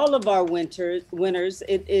all of our winners.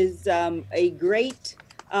 It is a great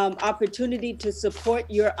opportunity to support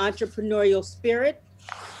your entrepreneurial spirit.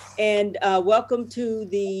 And welcome to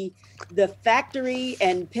the factory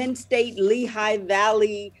and Penn State Lehigh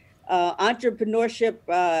Valley entrepreneurship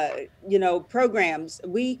programs.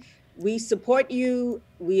 We support you,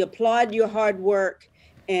 we applaud your hard work,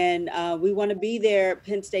 and we want to be there,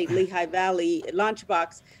 Penn State Lehigh Valley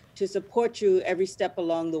Launchbox, to support you every step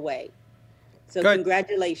along the way. So Good.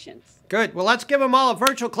 Congratulations. Good. Well, let's give them all a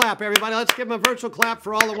virtual clap, everybody. Let's give them a virtual clap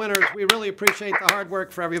for all the winners. We really appreciate the hard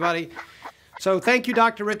work for everybody. So thank you,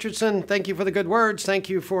 Dr. Richardson. Thank you for the good words. Thank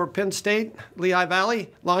you for Penn State Lehigh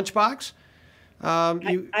Valley Launchbox.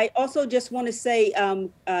 I also just want to say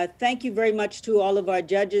thank you very much to all of our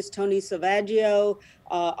judges, Tony Savaggio,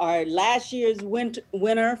 our last year's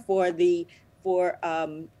winner for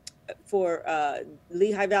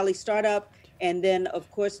Lehigh Valley Startup, and then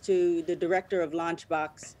of course to the director of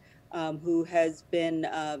Launchbox, who has been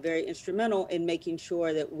very instrumental in making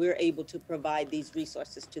sure that we're able to provide these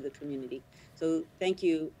resources to the community. So thank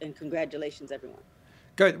you and congratulations, everyone.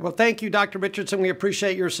 Good. Well, thank you, Dr. Richardson. We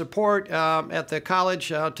appreciate your support at the college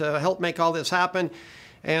to help make all this happen.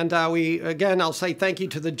 And I'll say thank you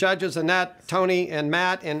to the judges, Annette, Tony, and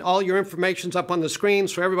Matt, and all your information's up on the screen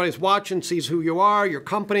so everybody's watching, sees who you are, your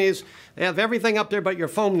companies. They have everything up there but your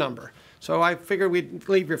phone number. So I figured we'd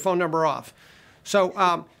leave your phone number off.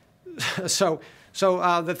 So,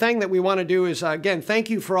 the thing that we want to do is, again,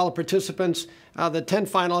 thank you for all the participants, the 10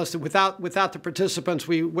 finalists. Without the participants,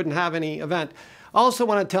 we wouldn't have any event. I also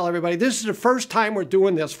want to tell everybody, this is the first time we're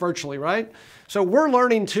doing this virtually, right? So we're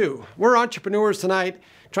learning too. We're entrepreneurs tonight,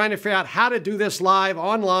 trying to figure out how to do this live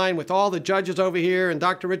online with all the judges over here and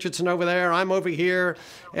Dr. Richardson over there, I'm over here,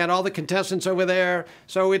 and all the contestants over there.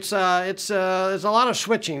 So there's a lot of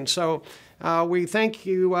switching. So we thank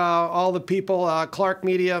you, all the people, Clark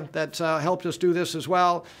Media, that helped us do this as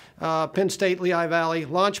well. Penn State, Lehigh Valley,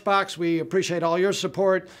 Launchbox, we appreciate all your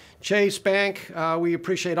support. Chase Bank, we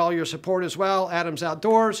appreciate all your support as well. Adams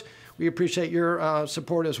Outdoors, we appreciate your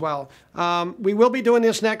support as well. We will be doing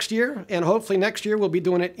this next year, and hopefully next year we'll be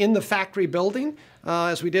doing it in the factory building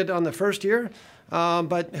as we did on the first year.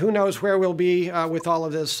 But who knows where we'll be with all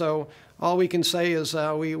of this. So all we can say is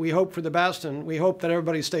we hope for the best, and we hope that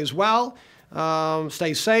everybody stays well,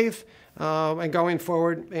 stays safe, and going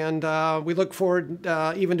forward. And we look forward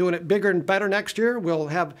even doing it bigger and better next year. We'll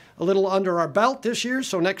have a little under our belt this year,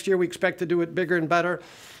 so next year we expect to do it bigger and better.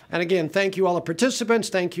 And again, thank you all the participants.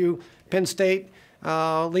 Thank you, Penn State,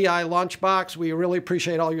 Lehigh Launchbox. We really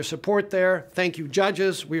appreciate all your support there. Thank you,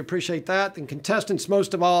 judges. We appreciate that. And contestants,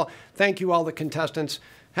 most of all, thank you all the contestants.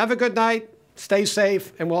 Have a good night. Stay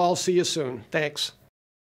safe, and we'll all see you soon. Thanks.